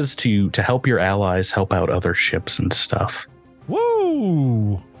chances to help your allies help out other ships and stuff.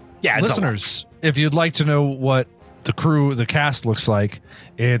 Woo! Yeah, it's listeners, if you'd like to know what the cast looks like,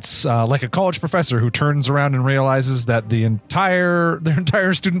 it's like a college professor who turns around and realizes that their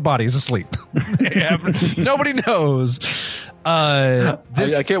entire student body is asleep. Nobody knows. I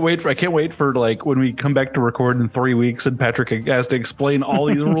can't wait for like when we come back to record in 3 weeks and Patrick has to explain all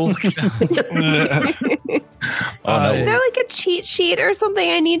these rules. Is there like a cheat sheet or something?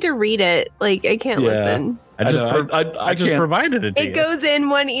 I need to read it. Like I can't listen. I just provided it to you. It goes in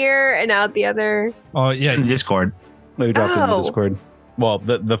one ear and out the other. Oh It's yeah, in Discord. We dropped it in the Discord. Well,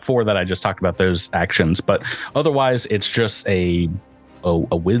 the 4 that I just talked about, those actions, but otherwise it's just a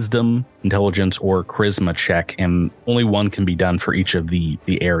wisdom, intelligence, or charisma check, and only one can be done for each of the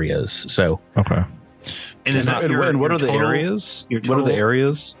areas. So okay. And what are the areas? What are the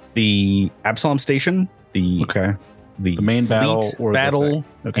areas? The Absalom Station, the main battle, or battle,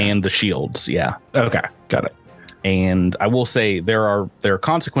 and the shields. Yeah. Okay, got it. And I will say there are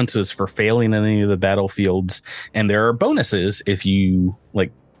consequences for failing in any of the battlefields, and there are bonuses if you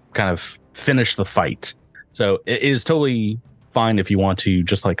like kind of finish the fight. So it is totally fine if you want to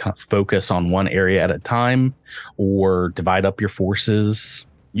just like kind of focus on one area at a time or divide up your forces.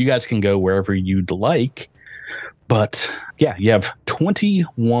 You guys can go wherever you'd like, but yeah, you have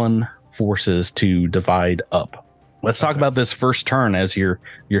 21 forces to divide up. Let's talk about this first turn. As you're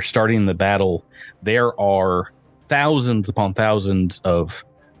starting the battle, there are thousands upon thousands of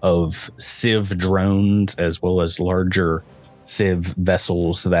Civ drones as well as larger Civ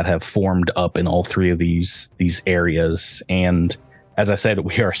vessels that have formed up in all 3 of these areas. And as I said,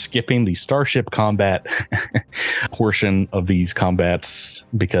 we are skipping the starship combat portion of these combats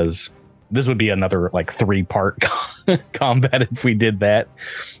because this would be another like 3-part combat if we did that.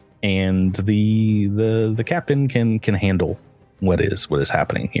 And the captain can handle what is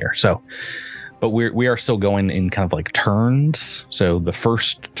happening here. So, but we are still going in kind of like turns. So the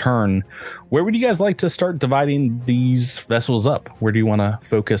first turn, where would you guys like to start dividing these vessels up? Where do you want to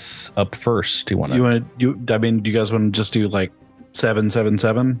focus up first? Do you want to? Do you guys want to just do like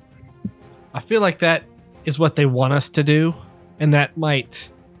 777? I feel like that is what they want us to do, and that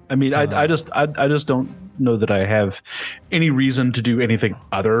might. I mean, I just don't know that I have any reason to do anything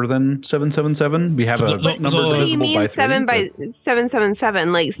other than 777. We have a number divisible by 3. 7 by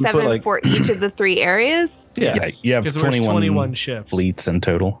 777, like 7 for each of the 3 areas. Yeah, you have 21 ships, fleets in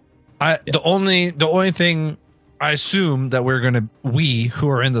total. The only thing I assume that we who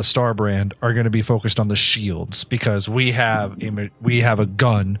are in the Starbrand are going to be focused on the shields because we have a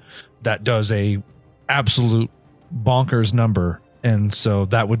gun that does a absolute bonkers number. And so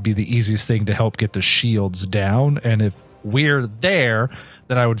that would be the easiest thing to help get the shields down. And if we're there,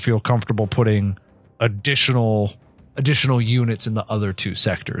 then I would feel comfortable putting additional units in the other 2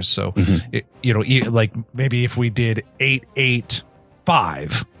 sectors. So, like maybe if we did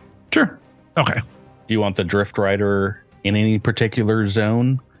 885. Sure. Okay. Do you want the Drift Rider in any particular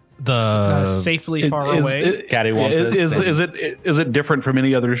zone? Safely far away. Is it different from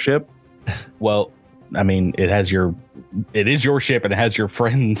any other ship? Well, I mean, it is your ship and it has your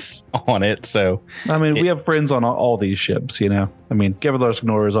friends on it. So I mean, we have friends on all these ships, you know. I mean, Kevlar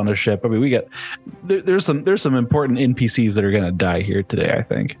Ignore is on a ship. I mean, we got there's some important NPCs that are going to die here today, I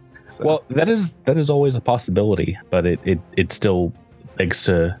think. So. Well, that is always a possibility, but it still begs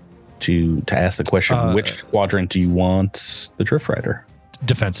to ask the question: which quadrant do you want the Drift Rider?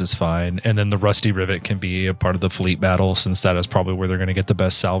 Defense is fine, and then the Rusty Rivet can be a part of the fleet battle, since that is probably where they're going to get the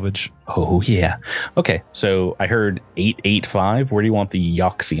best salvage. Oh yeah. Okay, so I heard 885. Where do you want the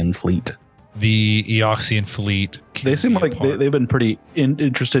Eoxian fleet? The Eoxian fleet. They seem like they've been pretty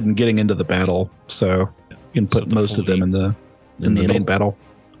interested in getting into the battle, so you can put most of them in the main battle.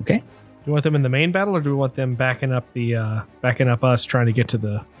 Okay. Do you want them in the main battle, or do we want them backing up us trying to get to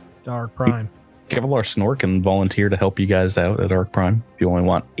the Arc Prime? Kevlar Snore can volunteer to help you guys out at Arc Prime if you only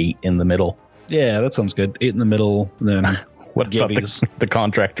want 8 in the middle. Yeah, that sounds good. 8 in the middle, and then what about the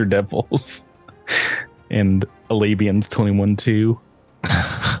Contractor Devils and Alabians 21-2?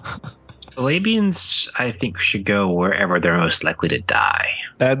 Alabians, I think, should go wherever they're most likely to die.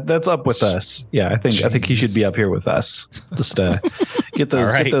 That's up with us. Yeah, I think he should be up here with us. Just get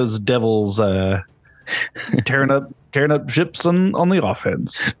those devils tearing up ships on the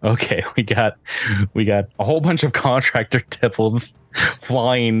offense. Okay, we got a whole bunch of Contractor Devils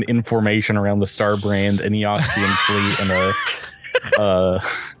flying in formation around the Starbrand, an Eoxian fleet, and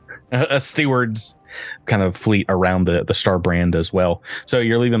a Steward's kind of fleet around the Starbrand as well. So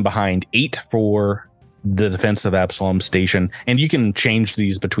you're leaving behind 8 for the defense of Absalom Station, and you can change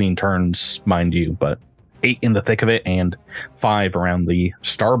these between turns, mind you, but 8 in the thick of it and 5 around the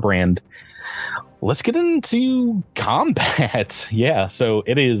Starbrand. Let's get into combat. Yeah, so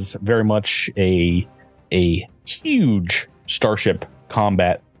it is very much a huge starship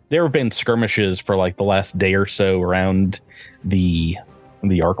combat. There have been skirmishes for like the last day or so around the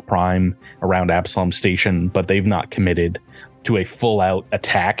Arc Prime, around Absalom Station, but they've not committed to a full-out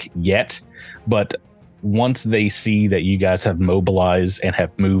attack yet. But once they see that you guys have mobilized and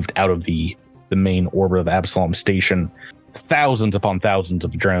have moved out of the main orbit of Absalom Station, thousands upon thousands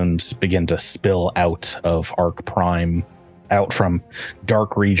of drones begin to spill out of Arc Prime, out from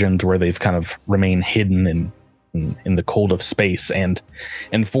dark regions where they've kind of remained hidden in the cold of space, and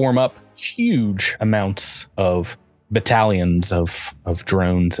form up huge amounts of battalions of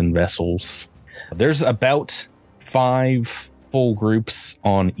drones and vessels. There's about 5 full groups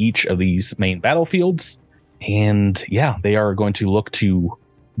on each of these main battlefields, and yeah, they are going to look to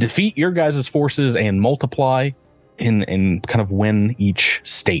defeat your guys' forces and multiply and kind of win each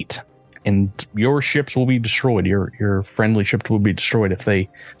state. And your ships will be destroyed. Your friendly ships will be destroyed if they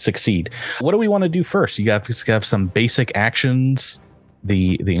succeed. What do we want to do first? You guys have some basic actions.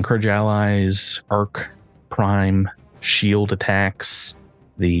 The Encourage Allies, Arc Prime, shield attacks,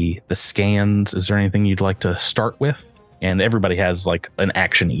 the scans. Is there anything you'd like to start with? And everybody has like an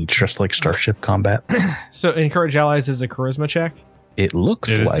action each, just like Starship Combat. So Encourage Allies is a charisma check? It looks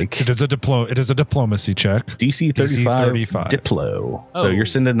like it is a diplomacy check. DC 35 Diplo. So you're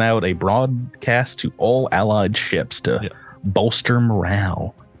sending out a broadcast to all allied ships to bolster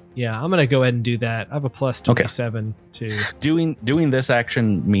morale. Yeah, I'm gonna go ahead and do that. I have a plus 27 to doing this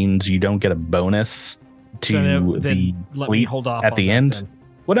action means you don't get a bonus to the fleet hold off at the end.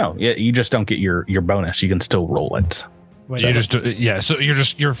 Well, no, you just don't get your bonus. You can still roll it. So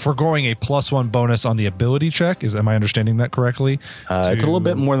you're foregoing a +1 bonus on the ability check. Am I understanding that correctly? It's a little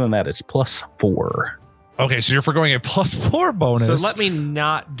bit more than that. It's +4. Okay, so you're foregoing a +4 bonus. So let me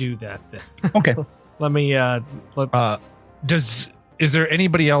not do that then. Okay. Let me. Is there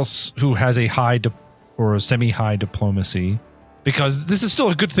anybody else who has a high or a semi-high diplomacy? Because this is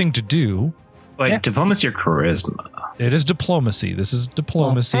still a good thing to do. Like diplomacy or charisma? It is diplomacy. This is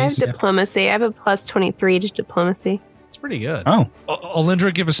diplomacy. I have diplomacy. I have a plus 23 to diplomacy. It's pretty good. Oh.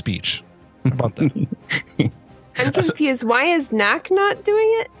 Alindra, give a speech. How about that? I'm confused. Why is Knack not doing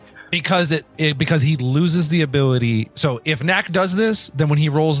it? Because because he loses the ability. So if Knack does this, then when he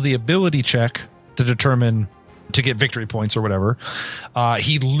rolls the ability check to determine to get victory points or whatever,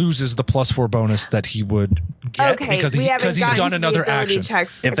 he loses the +4 bonus that he would get because he's done another action.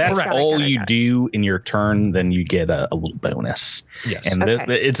 If that's all you do in your turn, then you get a little bonus. Yes, and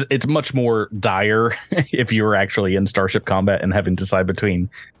it's much more dire if you were actually in Starship Combat and having to decide between,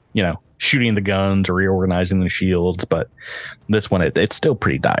 shooting the guns or reorganizing the shields. But this one, it's still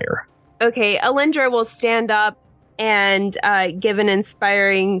pretty dire. Okay, Alindra will stand up and give an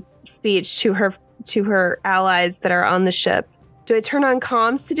inspiring speech to her allies that are on the ship. Do I turn on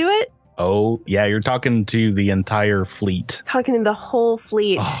comms to do it? Oh, yeah, you're talking to the entire fleet. Talking to the whole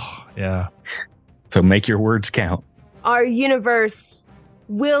fleet. Oh, yeah. So make your words count. Our universe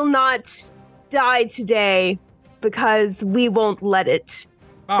will not die today because we won't let it.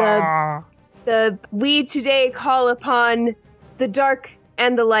 We today call upon the dark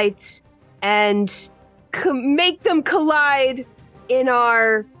and the light and make them collide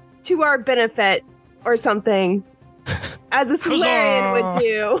to our benefit or something, as a Solarian would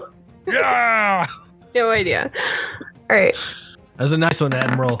do. Yeah. No idea. All right. That's a nice one,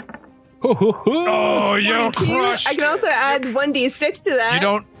 Admiral. Oh, you'll 22. crush. I can also add 1d6 to that.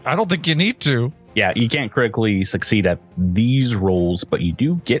 I don't think you need to. Yeah, you can't critically succeed at these rolls, but you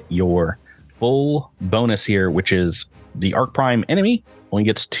do get your full bonus here, which is the Arc Prime enemy only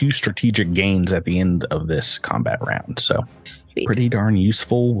gets 2 strategic gains at the end of this combat round. So Sweet. pretty darn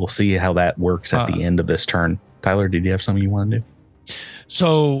useful. We'll see how that works at the end of this turn. Tyler, did you have something you want to do?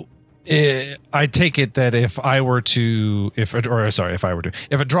 So I take it that if Adros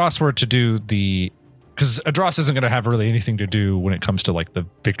were to do because Adros isn't going to have really anything to do when it comes to like the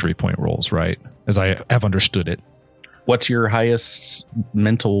victory point rolls, right? As I have understood it. What's your highest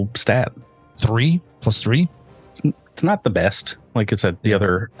mental stat? 3 + 3. It's not the best. Like I said, the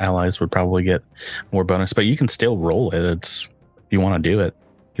other allies would probably get more bonus, but you can still roll it. If you want to do it,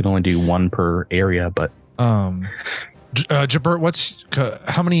 you can only do 1 per area, but Jabert,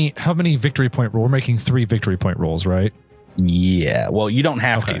 how many victory point roll? We're making 3 victory point rolls, right? yeah. Well, you don't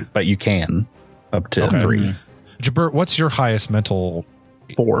have to, but you can up to 3. Jabert, what's your highest mental?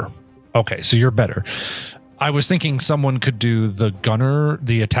 4. Okay, so you're better. I was thinking someone could do the gunner,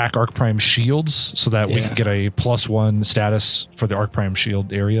 the attack Arc Prime shields, so that we could get a +1 status for the Arc Prime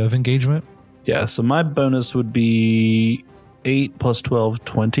shield area of engagement. Yeah, so my bonus would be 8 + 12,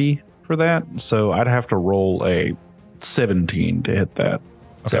 20 for that. So I'd have to roll a 17 to hit that.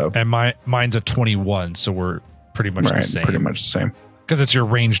 Okay. So And mine's a 21, so we're pretty much the same. Pretty much the same. Because it's your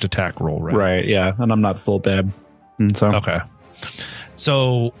ranged attack roll, right? Right, yeah. And I'm not full bab. And so Okay.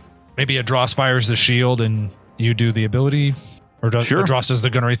 So maybe Adros fires the shield and you do the ability? Or does Adros does the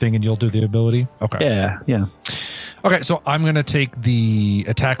gunnery thing and you'll do the ability? Okay. Yeah. Okay, so I'm going to take the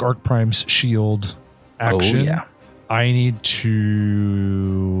attack Arc Prime's shield action. Oh, yeah. I need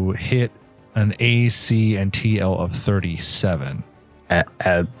to hit an AC and TL of 37.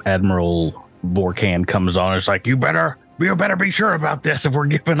 Admiral Vorkan comes on. It's like, you better be sure about this if we're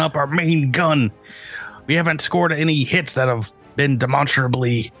giving up our main gun. We haven't scored any hits that have been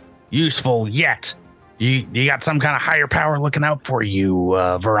demonstrably useful yet. You got some kind of higher power looking out for you,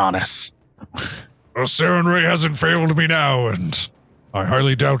 Varanus. Well, Sarenrae hasn't failed me now, and I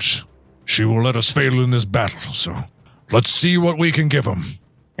highly doubt she will let us fail in this battle. So let's see what we can give them.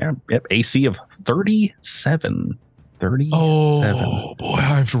 Yeah, yep, AC of 37. 37. Oh, boy, I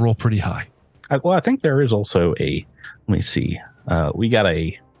have to roll pretty high. I think there is also let me see. We got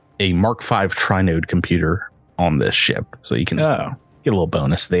a Mark V Trinode computer on this ship, so you can get a little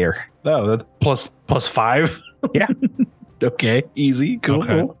bonus there. Oh, that's plus 5. Yeah. Okay, easy,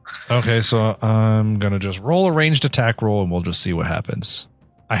 cool. Okay, so I'm going to just roll a ranged attack roll and we'll just see what happens.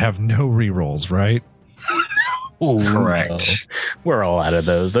 I have no rerolls, right? Ooh, Correct. No. We're all out of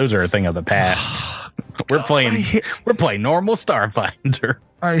those. Those are a thing of the past. We're playing normal Starfinder.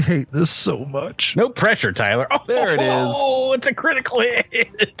 I hate this so much. No pressure, Tyler. Oh, There it is. Oh, it's a critical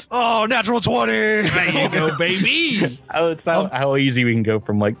hit. Oh, natural 20. There you go, baby. Oh, it's how easy we can go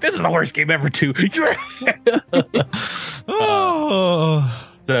from like, this is the worst game ever to Oh.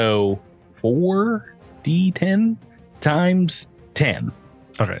 So 4d10 times 10.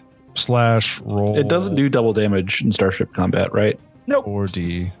 Okay. Slash roll. It doesn't do double damage in Starship Combat, right?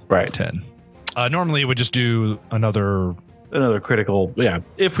 4d Right. 10. Normally it would just do another Critical, yeah.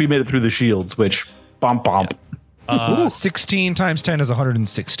 If we made it through the shields, which bomp. 16 times 10 is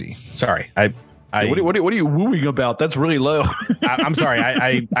 160. Sorry. What are you wooing about? That's really low. I'm sorry.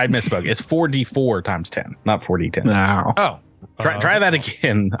 I misspoke. It's 4d4 times 10, not 4d10. Now. Oh. Try that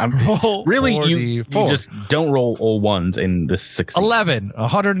again. Roll Really, you 4d4. just don't roll all ones in this 16. 11,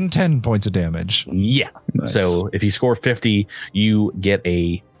 110 points of damage. Yeah. Nice. So if you score 50, you get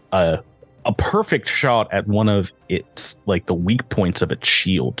a perfect shot at one of its like the weak points of its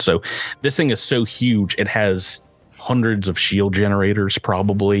shield. So this thing is so huge, it has hundreds of shield generators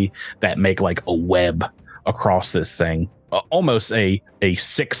probably that make like a web across this thing. Almost a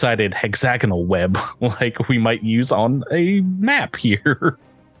 6-sided hexagonal web like we might use on a map here.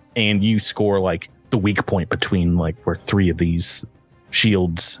 And you score like the weak point between like where 3 of these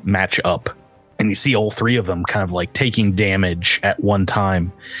shields match up. And you see all 3 of them kind of like taking damage at one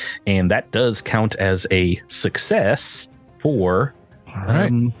time. And that does count as a success for All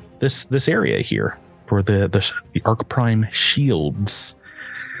right. this area here for the Arc Prime shields.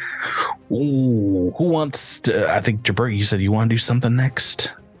 Ooh, who wants to? I think Jabert, you said you want to do something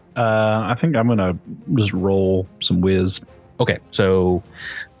next. I think I'm gonna just roll some whiz. Okay, so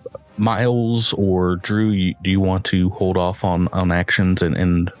Miles or Drew, do you want to hold off on actions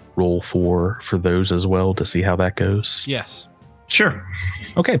and roll for those as well to see how that goes? Yes. Sure.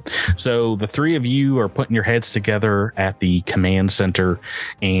 Okay, so the three of you are putting your heads together at the command center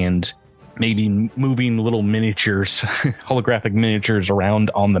and maybe moving little miniatures, holographic miniatures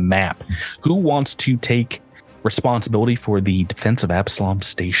around on the map. Who wants to take responsibility for the defense of Absalom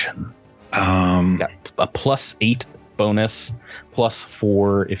Station? Got a +8 bonus,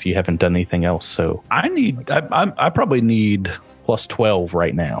 +4 if you haven't done anything else. So I probably need. +12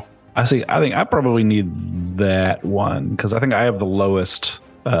 right now. I think I probably need that one because I think I have the lowest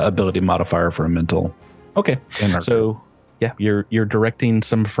ability modifier for a mental. Okay, so yeah, you're directing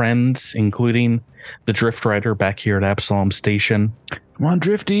some friends, including the Drift Rider back here at Absalom Station. Come on,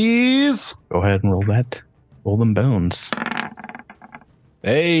 Drifties! Go ahead and roll that. Roll them bones.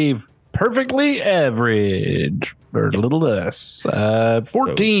 Hey, perfectly average, or a little less.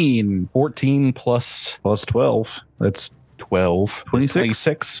 14. 14 plus 12. That's 12.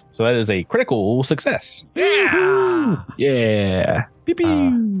 26. So that is a critical success. Yeah. yeah. Pew,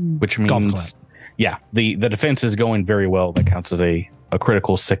 pew. Which means, yeah, the defense is going very well. That counts as a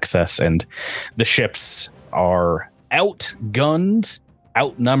critical success. And the ships are outgunned,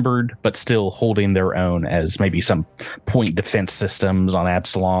 outnumbered, but still holding their own as maybe some point defense systems on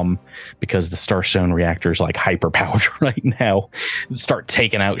Absalom, because the Starstone reactor is like hyperpowered right now, start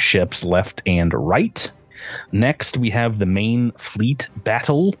taking out ships left and right. Next, we have the main fleet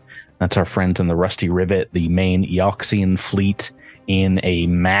battle. That's our friends in the Rusty Rivet, the main Eoxian fleet in a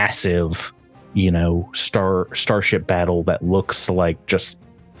massive, starship battle that looks like just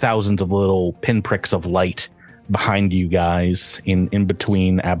thousands of little pinpricks of light behind you guys in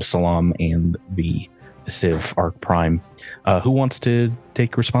between Absalom and the Civ Arc Prime. Who wants to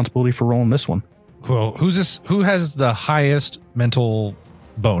take responsibility for rolling this one? Well, who's this? Who has the highest mental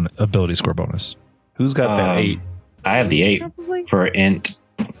ability score bonus? Who's got that 8? I have the 8 Probably. for int.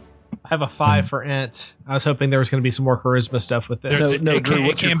 I have a 5 for int. I was hoping there was going to be some more charisma stuff with this. No, it Drew, can,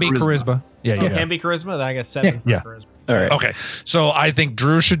 what's it your can be charisma. Yeah, It yeah. can be charisma. Then I got 7 Yeah. for charisma. All right. Okay, so I think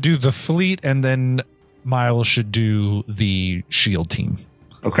Drew should do the fleet, and then Miles should do the shield team.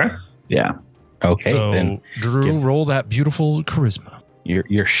 Okay. Yeah. Okay, So then Drew, roll that beautiful charisma.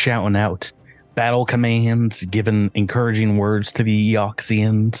 you're shouting out battle commands, giving encouraging words to the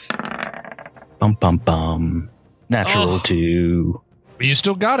Eoxians. Bum bum bum. Natural 2. You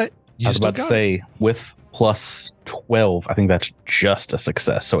still got it. I was about to say, with +12, I think that's just a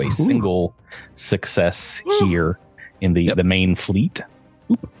success. So a single success here in the main fleet.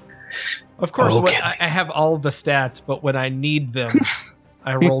 Of course, Okay. I have all the stats, but when I need them,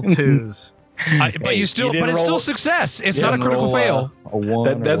 I roll 2s. But you still, didn't but it's roll- still success. It's you not a didn't critical roll, fail. A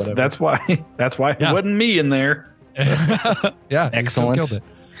 1 That's why Yeah. it wasn't me in there. Yeah, you still Excellent. killed it.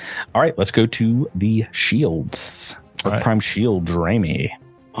 All right, let's go to the shields. All right. Prime Shield, Dramy.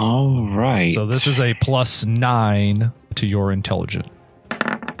 All right. So this is a +9 to your intelligence.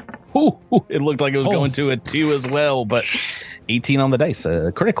 Ooh, it looked like it was Oh. going to a 2 as well, but 18 on the dice,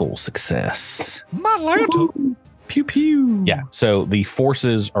 a critical success. My lantern. Pew pew. Yeah, so the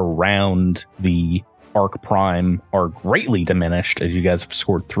forces around the Arc Prime are greatly diminished, as you guys have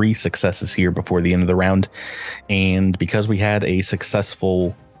scored 3 successes here before the end of the round. And because we had a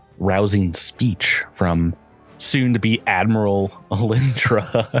successful rousing speech from soon-to-be Admiral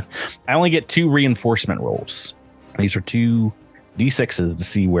Alindra, I only get 2 reinforcement rolls. These are 2 D6s to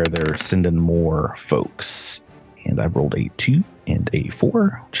see where they're sending more folks. And I've rolled a 2 and a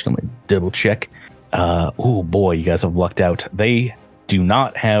 4. Just let me double check. Oh boy, you guys have lucked out. They do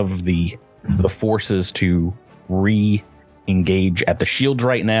not have the forces to re-engage at the shields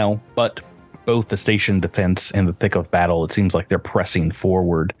right now, but both the station defense and the thick of battle, it seems like they're pressing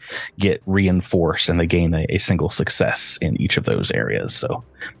forward, get reinforced, and they gain a single success in each of those areas. So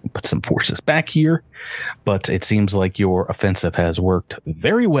we'll put some forces back here, but it seems like your offensive has worked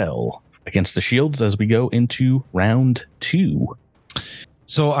very well against the shields as we go into round 2.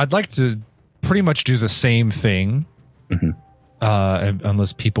 So I'd like to pretty much do the same thing. Mhm.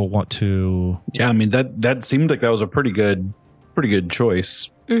 Unless people want to. Yeah, I mean that seemed like that was a pretty good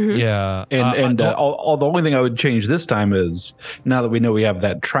choice. Mhm. Yeah. And the only thing I would change this time is now that we know we have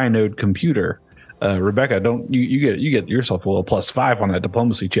that trinode computer, Rebecca, don't you get yourself a little +5 on that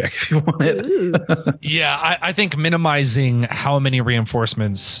diplomacy check if you want it. Ooh. Yeah, I think minimizing how many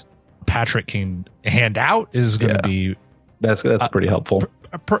reinforcements Patrick can hand out is going to be That's pretty helpful.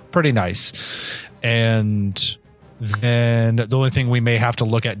 pretty nice. And then the only thing we may have to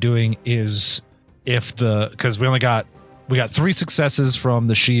look at doing is because we we got 3 successes from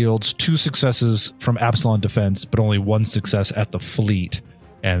the shields, 2 successes from Absalon defense, but only 1 success at the fleet.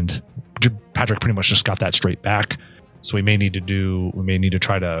 And Patrick pretty much just got that straight back. So we may need to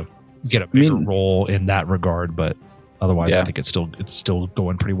try to get a bigger role in that regard, but otherwise I think it's still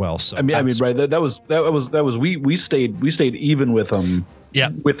going pretty well. So I mean, right. That was we stayed even with them. Yeah.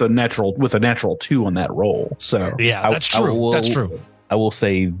 With a natural 2 on that roll. So yeah, that's true. That's true. I will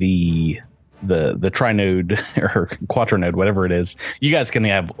say the trinode or quadranode, whatever it is, you guys can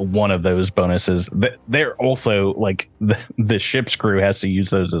have one of those bonuses. They're also like the ship's crew has to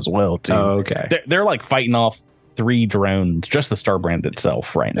use those as well too. Oh, okay. They're like fighting off 3 drones, just the Starbrand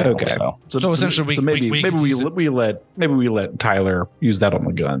itself right now. Okay. So essentially, we let Tyler use that on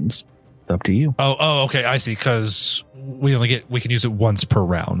the guns. It's up to you. Oh, okay. I see. Because we can use it once per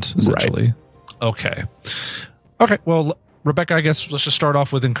round, essentially. Right. Okay. Well, Rebecca, I guess let's just start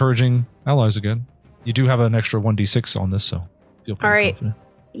off with encouraging allies again. You do have an extra 1d6 on this, so feel pretty confident.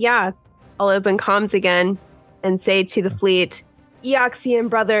 Yeah. I'll open comms again and say to the fleet, Eoxian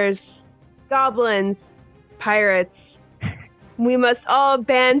brothers, goblins, pirates, we must all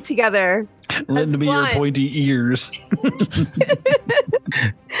band together. Lend me your pointy ears.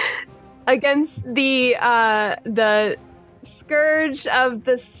 Against the scourge of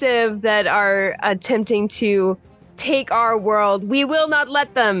the Civ that are attempting to take our world. We will not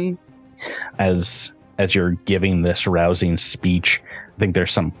let them. As you're giving this rousing speech, I think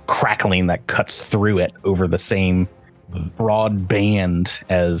there's some crackling that cuts through it over the same broad band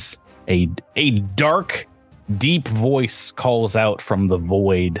as a dark, deep voice calls out from the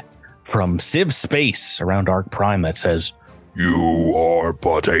void, from Civ space around Arc Prime, that says, "You are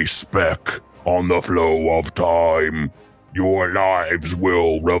but a speck on the flow of time. Your lives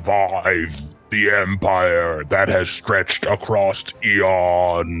will revive the empire that has stretched across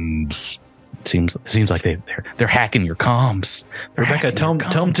eons." Seems like they're hacking your comms. Rebecca, tell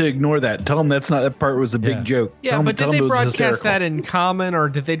them to ignore that. Tell them that part was a big joke. Yeah, but did they broadcast that in common, or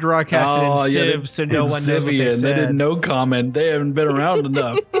did they broadcast it in Civ so no one knows what they said? They didn't know common. They haven't been around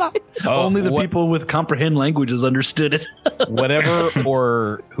enough. Only the people with comprehend languages understood it. Whatever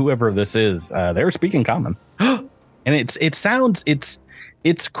or whoever this is, they were speaking common, and it's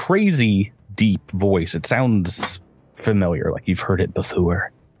crazy deep voice. It sounds familiar, like you've heard it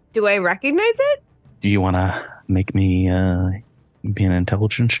before. Do I recognize it? Do you want to make me be an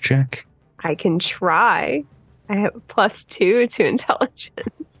intelligence check? I can try. I have +2 to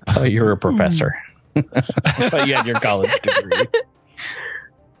intelligence. Oh, you're a professor. I thought you had your college degree.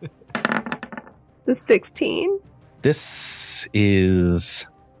 The 16. This is,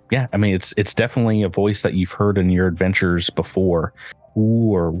 I mean, it's definitely a voice that you've heard in your adventures before.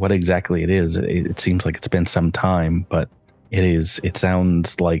 Who or what exactly it is, it seems like it's been some time, but it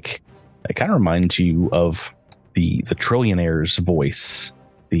sounds like, it kind of reminds you of the Trillionaire's voice,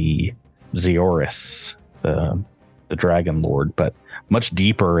 the Zeoris, the Dragon Lord, but much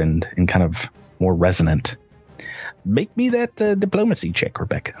deeper and kind of more resonant. Make me that diplomacy check,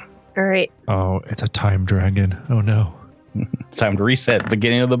 Rebecca. All right. Oh, it's a time dragon. Oh no. It's time to reset.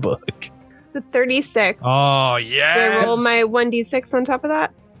 Beginning of the book. It's a 36. Oh, yeah. Do I roll my 1d6 on top of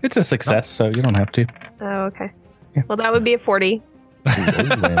that? It's a success, so you don't have to. Oh, okay. Yeah. Well, that would be a 40.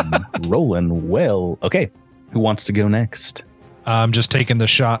 Rolling well. Okay. Who wants to go next? I'm just taking the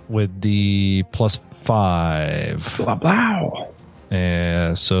shot with the +5. Wow.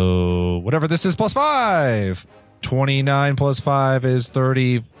 So whatever this is, +5. 29 +5 is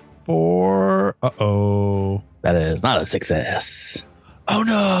 34. Uh-oh. That is not a success. Oh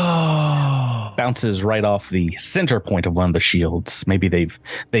no! Bounces right off the center point of one of the shields. Maybe they've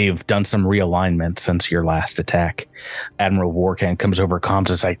done some realignment since your last attack. Admiral Vorkan comes over comms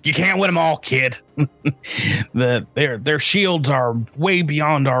and says, "You can't win them all, kid. Their shields are way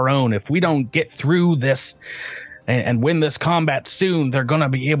beyond our own. If we don't get through this and win this combat soon, they're gonna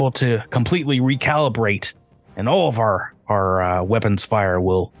be able to completely recalibrate, and all of our weapons fire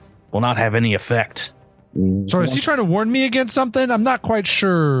will not have any effect." Sorry, is he trying to warn me against something? I'm not quite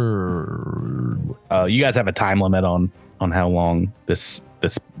sure. You guys have a time limit on how long this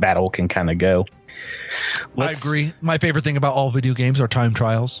battle can kind of go. I agree. My favorite thing about all video games are time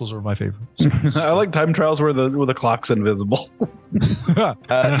trials. Those are my favorites. I like time trials where the clock's invisible.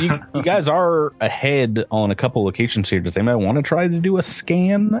 You guys are ahead on a couple locations here. Does anybody want to try to do a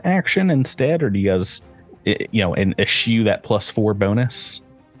scan action instead, or do you guys, and eschew that +4 bonus?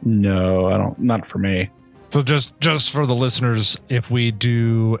 No, I don't. Not for me. So just for the listeners, if we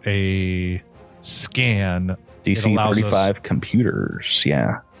do a scan, DC 35 computers,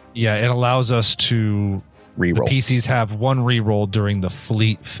 yeah, it allows us to reroll. The PCs have one reroll during the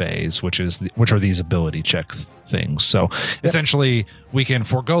fleet phase, which are these ability check things. So essentially, we can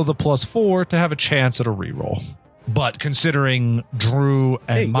forego the +4 to have a chance at a reroll. But considering Drew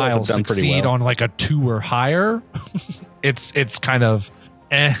and you guys have Miles done pretty succeed well. on like a 2 or higher, it's kind of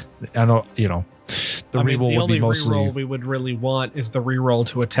I don't, the I mean, reroll the would only be mostly. reroll we would really want is the reroll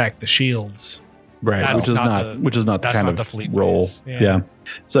to attack the shields. Right, That's which is not not the- which is not the that's kind not of the fleet roll. phase. Yeah. Yeah.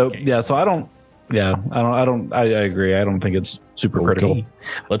 So Okay. so I agree. I don't think it's super critical. Okay.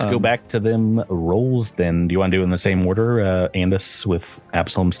 Let's go Um, back to them rolls then. Do you want to do it in the same order? Andis with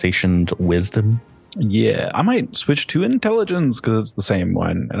Absalom Station's wisdom. Yeah, I might switch to intelligence because it's the same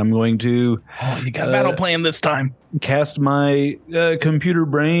one, and I'm going to Oh, you got a battle plan this time. cast my computer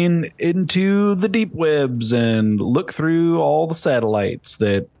brain into the deep webs and look through all the satellites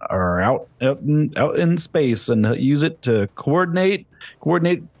that are out in space and use it to coordinate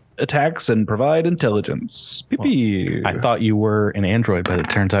attacks and provide intelligence. Pee-pee. I thought you were an android, but it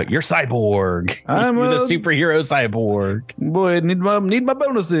turns out you're cyborg. I'm You're the a- superhero cyborg. Boy, need my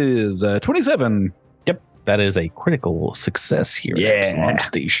bonuses. 27. That is a critical success here Yeah. at Absalom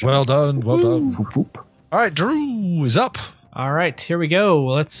Station. Well done. Well done. Whoop, whoop. All right, Drew is up. All right, here we go.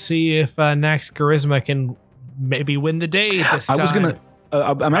 Let's see if Nax Charisma can maybe win the day this time. I was gonna.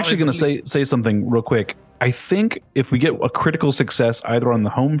 I'm actually gonna say something real quick. I think if we get a critical success either on the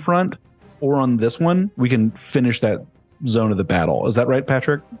home front or on this one, we can finish that zone of the battle. Is that right,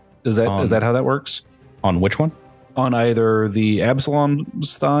 Patrick? Is that how that works? On which one? On either the Absalom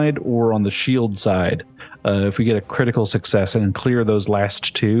side or on the shield side, if we get a critical success and clear those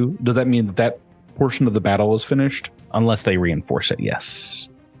last two, does that mean that portion of the battle is finished? Unless they reinforce it, yes.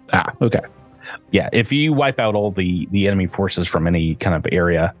 Okay. Yeah, if you wipe out all the enemy forces from any kind of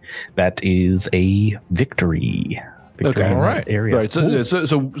area, that is a victory. Victory Okay. in All that right. area. Right.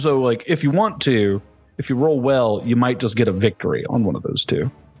 So like if you want to, if you roll well, you might just get a victory on one of those two.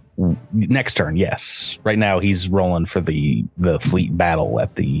 Next turn, yes. Right now, he's rolling for the fleet battle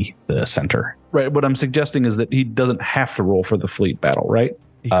at the center. Right. What I'm suggesting is that he doesn't have to roll for the fleet battle, right?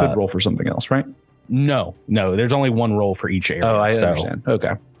 He could roll for something else, right? No, there's only one roll for each area. Oh, I so- understand.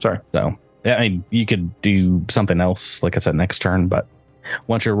 Okay. Sorry. So, I mean, you could do something else, like I said, next turn, but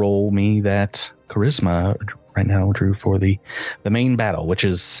why don't you roll me that charisma right now, Drew, for the main battle, which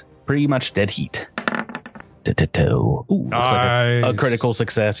is pretty much dead heat. Ooh, looks like a critical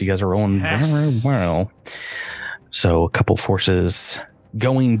success. You guys are rolling Yes. very well. So, a couple forces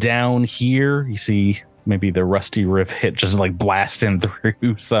going down here. You see maybe the rusty rift hit just like blasting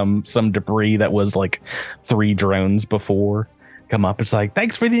through some debris that was like 3 drones before come up. It's like,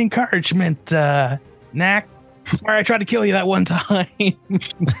 thanks for the encouragement, Knack. Sorry, I tried to kill you that one time.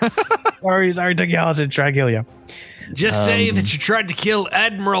 sorry, took you out to try to kill you. Just say that you tried to kill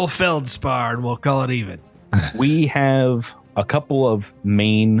Admiral Feldspar and we'll call it even. We have a couple of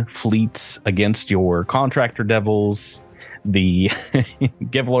main fleets against your contractor devils, the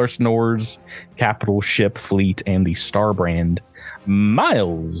Givlar Snor's capital ship fleet, and the Starbrand.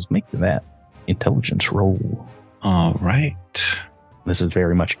 Miles, make that intelligence roll. All right. This is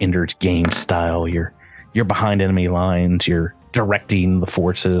very much Ender's Game style. You're behind enemy lines. You're directing the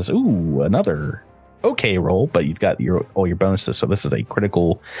forces. Ooh, another okay roll, but you've got all your bonuses. So this is a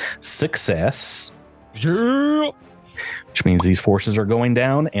critical success. Yeah. Which means these forces are going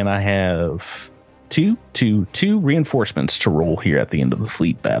down, and I have two reinforcements to roll here at the end of the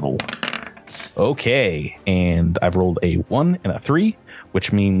fleet battle. Okay, and I've rolled a 1 and a 3,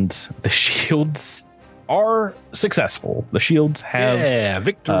 which means the shields are successful. The shields have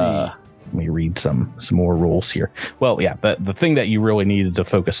victory. let me read some more rules here. Well, yeah, the thing that you really needed to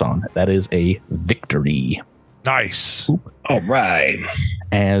focus on, that is a victory. Nice. All right.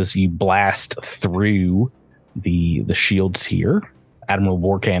 As you blast through the shields here, Admiral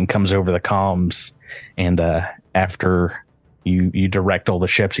Vorkan comes over the comms, and after you direct all the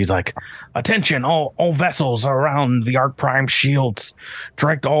ships, he's like, attention, all vessels around the Arc Prime shields,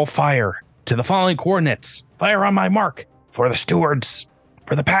 direct all fire to the following coordinates. Fire on my mark for the stewards,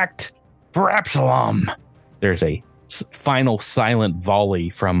 for the Pact, for Absalom. There's a final silent volley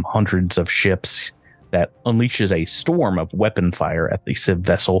from hundreds of ships that unleashes a storm of weapon fire at the Civ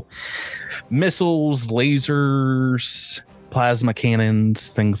vessel. Missiles, lasers, plasma cannons,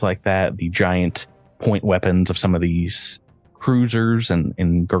 things like that. The giant point weapons of some of these cruisers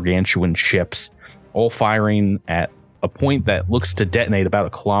and gargantuan ships, all firing at a point that looks to detonate about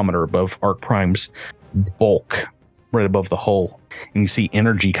 1 kilometer above Arc Prime's bulk, right above the hull. And you see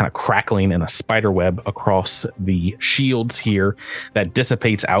energy kind of crackling in a spider web across the shields here that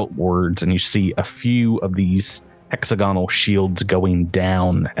dissipates outwards, and you see a few of these hexagonal shields going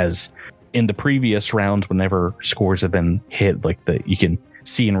down as in the previous rounds, whenever scores have been hit, like you can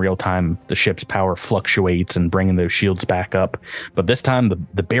see in real time, the ship's power fluctuates and bringing those shields back up. But this time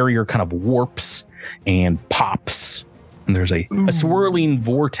the barrier kind of warps and pops, and there's a swirling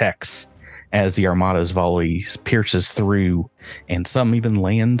vortex as the Armada's volley pierces through, and some even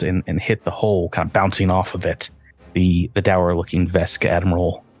land and hit the hull, kind of bouncing off of it. The dour looking Vesk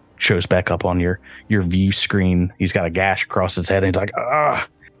Admiral shows back up on your view screen. He's got a gash across his head, and he's like,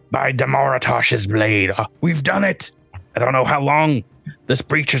 by Damaratosh's blade, we've done it. I don't know how long this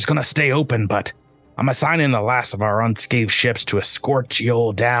breach is going to stay open, but I'm assigning the last of our unscathed ships to escort you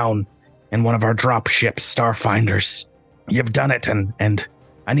all down in one of our drop ships, Starfinders. You've done it, and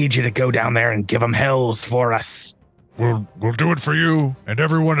I need you to go down there and give them hells for us. We'll do it for you and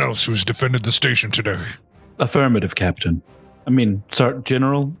everyone else who's defended the station today. Affirmative, Captain. I mean,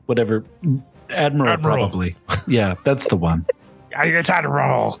 General, whatever. Admiral, probably. Yeah, that's the one. It's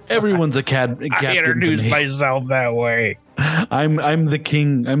Admiral. Everyone's a captain. I introduced myself that way. I'm the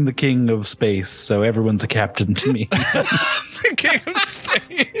king. I'm the king of space, so everyone's a captain to me. The king of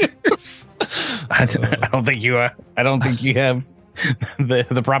space. I don't think you have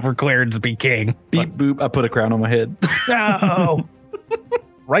the proper clearance to be king. Beep boop. I put a crown on my head. No.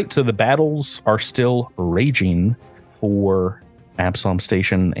 Right. So the battles are still raging for Absalom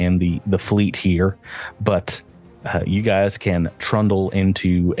Station and the fleet here, but you guys can trundle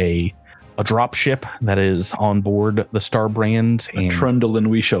into a drop ship that is on board the Starbrand, and trundle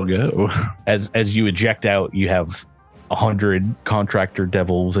and we shall go. As you eject out, you have 100 contractor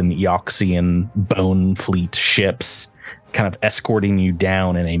devils and Eoxian bone fleet ships kind of escorting you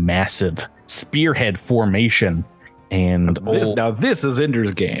down in a massive spearhead formation. And this is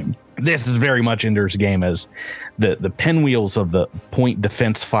Ender's Game. This is very much Ender's Game, as the pinwheels of the point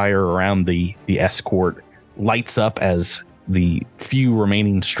defense fire around the escort lights up as the few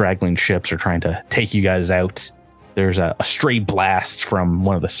remaining straggling ships are trying to take you guys out. There's a stray blast from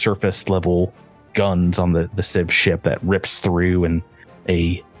one of the surface level guns on the Civ ship that rips through, and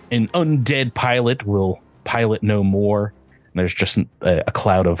an undead pilot will pilot no more. And there's just a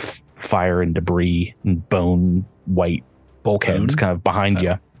cloud of fire and debris and bone white bulkheads kind of behind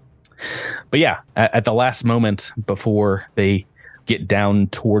you. But yeah, at the last moment before they get down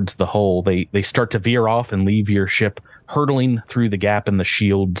towards the hull, they start to veer off and leave your ship hurtling through the gap in the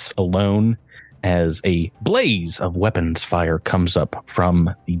shields alone, as a blaze of weapons fire comes up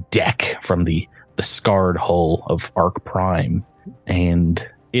from the deck, from the scarred hull of Arc Prime. And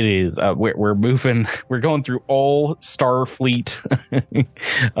it is we're going through all Starfleet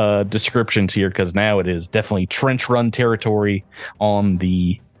descriptions here, because now it is definitely trench run territory on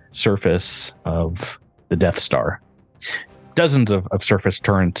the surface of the Death Star. Dozens of surface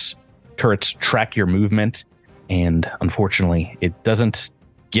turrets track your movement, and unfortunately it doesn't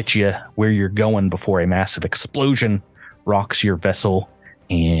get you where you're going before a massive explosion rocks your vessel,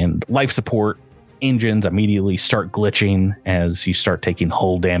 and life support engines immediately start glitching as you start taking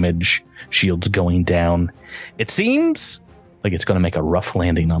hull damage, shields going down. It seems like it's going to make a rough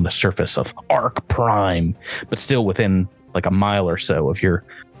landing on the surface of Arc Prime, but still within like a mile or so of your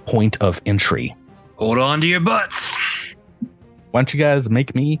point of entry. Hold on to your butts. Why don't you guys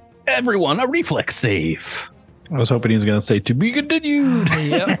make me, everyone, a reflex save? I was hoping he was going to say to be continued.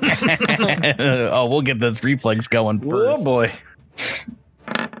 Yep. Oh, we'll get this reflex going first. Oh boy.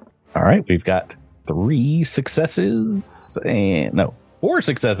 All right, we've got 4 successes. It's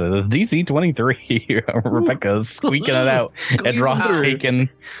DC 23. Rebecca's squeaking it out. Edros taking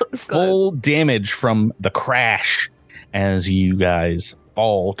full damage from the crash as you guys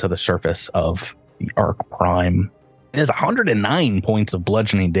fall to the surface of the Arc Prime. It has 109 points of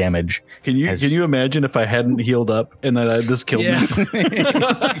bludgeoning damage. Can you imagine if I hadn't healed up and then this killed me?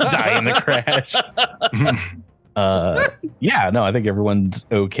 Die in the crash. I think everyone's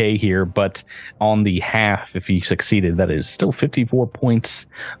okay here, but on the half, if you succeeded, that is still 54 points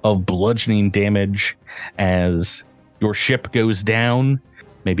of bludgeoning damage as your ship goes down.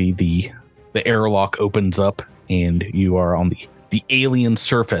 Maybe the airlock opens up and you are on the alien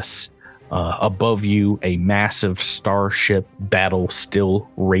surface. Above you, a massive starship battle still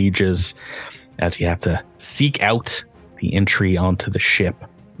rages as you have to seek out the entry onto the ship.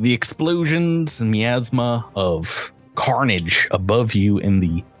 The explosions and miasma of carnage above you in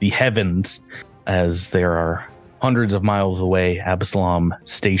the heavens, as there are hundreds of miles away, Absalom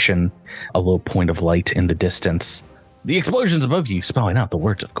Station, a low point of light in the distance. The explosions above you spelling out the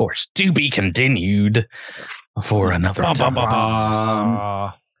words, of course, to be continued for another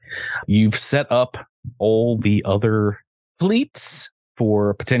time. You've set up all the other fleets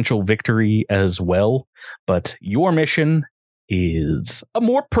for potential victory as well, but your mission is a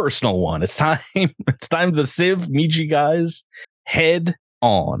more personal one. It's time. It's time the Civ Miji guys head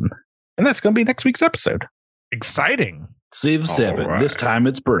on, and that's going to be next week's episode. Exciting. Civ 7. right. This time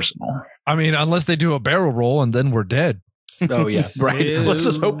it's personal. I mean, unless they do a barrel roll and then we're dead. Oh yeah, right. Let's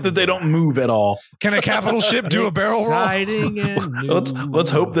just hope that they don't move at all. Can a capital ship do a barrel roll? Exciting and new.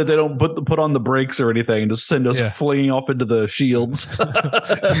 Let's hope that they don't put on the brakes or anything and just send us flinging off into the shields.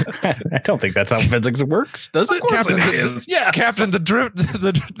 I don't think that's how physics works, does it? Captain, it is. Yeah. Captain,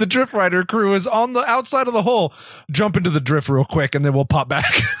 the drift rider crew is on the outside of the hull. Jump into the drift real quick, and then we'll pop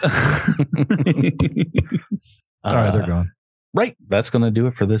back. All right, they're gone. Right. That's going to do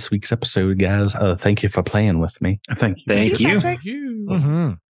it for this week's episode, guys. Thank you for playing with me. Thank you. Thank you. Thank you.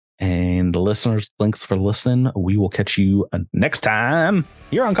 Mm-hmm. And the listeners, thanks for listening. We will catch you next time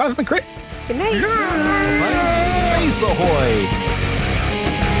here on Cosmic Crit. Good night. Space ahoy!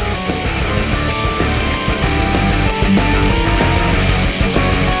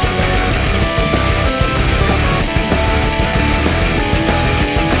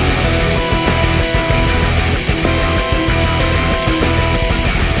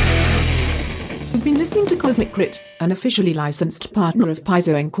 You've been listening to Cosmic Crit, an officially licensed partner of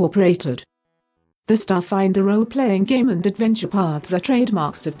Paizo Incorporated. The Starfinder role-playing game and adventure paths are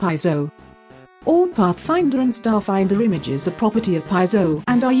trademarks of Paizo. All Pathfinder and Starfinder images are property of Paizo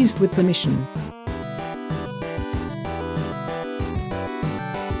and are used with permission.